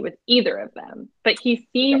chemistry with either of them, but he Yep.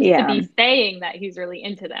 seems to Yeah. be saying that he's really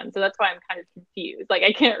into them. So that's why I'm kind of confused. Like,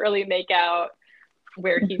 I can't really make out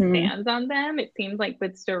where he Mm-hmm. stands on them. It seems like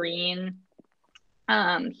with Serene,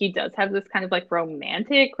 he does have this kind of like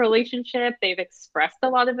romantic relationship. They've expressed a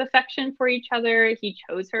lot of affection for each other. He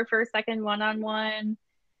chose her for a second one-on-one.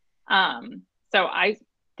 So I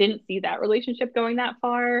didn't see that relationship going that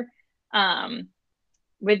far. Um,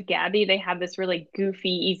 with Gabby, they have this really goofy,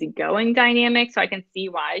 easygoing dynamic. So I can see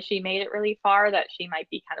why she made it really far, that she might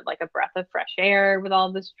be kind of like a breath of fresh air with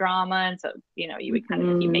all this drama. And so, you would kind of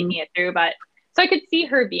keep Mm-hmm. making it through. But so I could see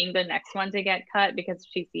her being the next one to get cut because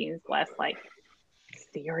she seems less like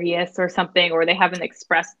serious or something, or they haven't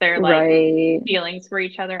expressed their like Right. feelings for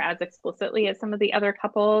each other as explicitly as some of the other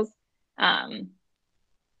couples. Um,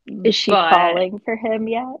 Is she but falling for him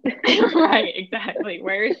yet? right, exactly.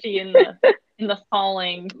 Where is she in the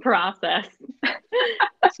falling process?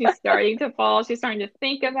 She's starting to fall. She's starting to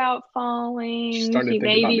think about She's falling. starting She to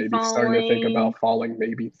think may about be maybe starting to think falling. about falling,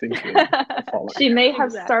 maybe thinking of falling. She may have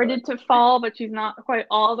Exactly. started to fall, but she's not quite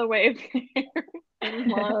all the way there in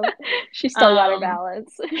love. She still got her Um,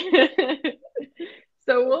 balance.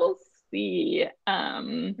 so we'll see.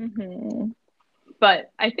 Mm-hmm.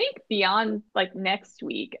 But I think beyond like next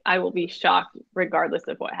week, I will be shocked regardless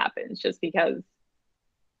of what happens, just because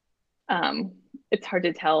um, it's hard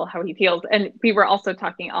to tell how he feels. And we were also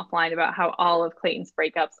talking offline about how all of Clayton's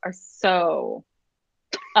breakups are so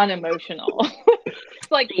unemotional.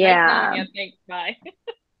 It's like, nice knowing Yeah. you. Thanks. Bye.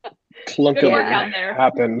 Good work Clunkily out there.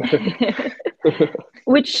 happen.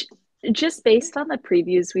 Which, just based on the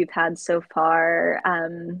previews we've had so far,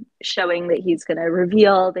 showing that he's going to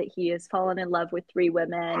reveal that he has fallen in love with three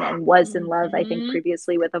women and was in love, I think, Mhm.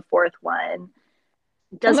 previously with a fourth one, Well,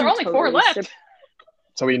 there are doesn't only four totally. left.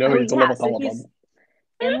 So we know Oh, he's in love yeah. with So all of he's them.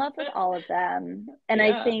 in love with all of them. And I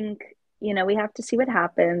Yeah. think, we have to see what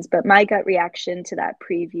happens. But my gut reaction to that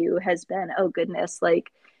preview has been, oh, goodness,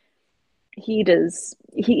 like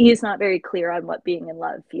he's not very clear on what being in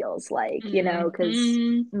love feels like, because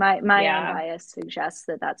Mhm. my own Yeah. bias suggests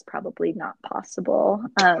that that's probably not possible.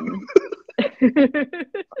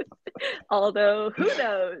 Although who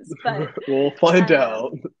knows, but We'll find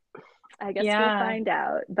out. I guess we'll Yeah. find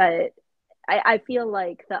out. But I feel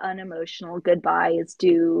like the unemotional goodbyes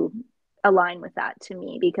do align with that to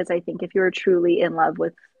me, because I think if you're truly in love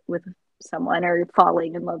with someone or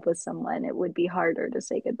falling in love with someone, it would be harder to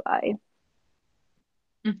say goodbye.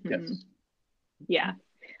 Yes. Yeah.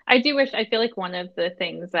 I do wish, I feel like one of the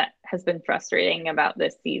things that has been frustrating about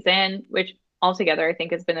this season, which altogether I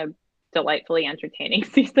think has been a delightfully entertaining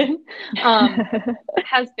season,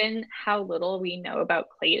 has been how little we know about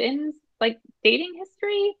Clayton's like dating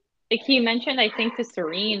history. Like he mentioned, I think to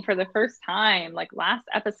Serene for the first time, like last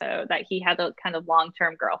episode, that he had a kind of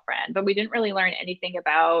long-term girlfriend, but we didn't really learn anything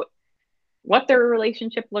about what their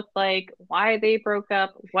relationship looked like, why they broke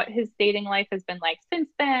up, what his dating life has been like since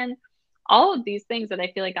then. All of these things that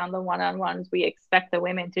I feel like on the one-on-ones we expect the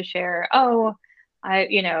women to share. Oh,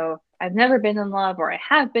 I've never been in love, or I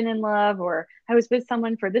have been in love, or I was with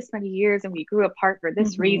someone for this many years and we grew apart for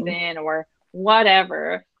this Mm-hmm. reason, or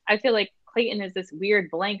whatever. I feel like Clayton is this weird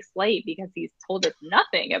blank slate because he's told us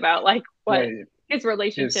nothing about like what Wait, his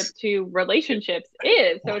relationship is to relationships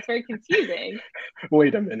is. So it's very confusing.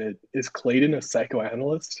 wait a minute. Is Clayton a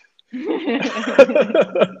psychoanalyst?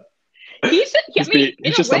 He should, I mean, in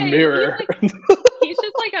He's a just a way, mirror. he's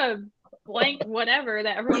just like a blank whatever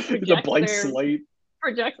that everyone He's a blank slate.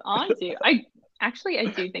 projects onto. I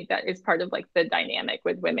do think that is part of like the dynamic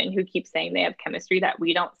with women who keep saying they have chemistry that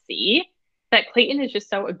we don't see. That Clayton is just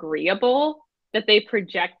so agreeable that they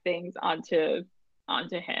project things onto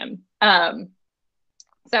him.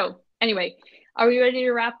 So anyway, are we ready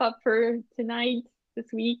to wrap up for tonight,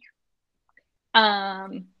 this week?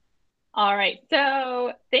 Um, all right.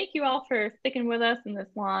 So thank you all for sticking with us in this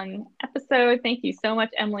long episode. Thank you so much,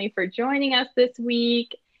 Emily, for joining us this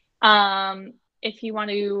week. If you want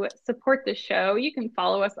to support the show, you can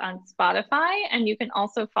follow us on Spotify, and you can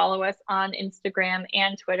also follow us on Instagram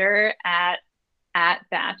and Twitter at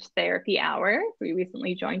Batch Therapy Hour. We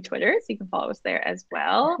recently joined Twitter, so you can follow us there as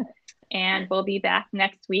well. And we'll be back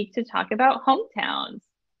next week to talk about hometowns.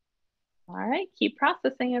 All right. Keep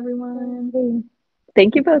processing, everyone.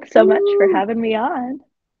 Thank you both so much for having me on.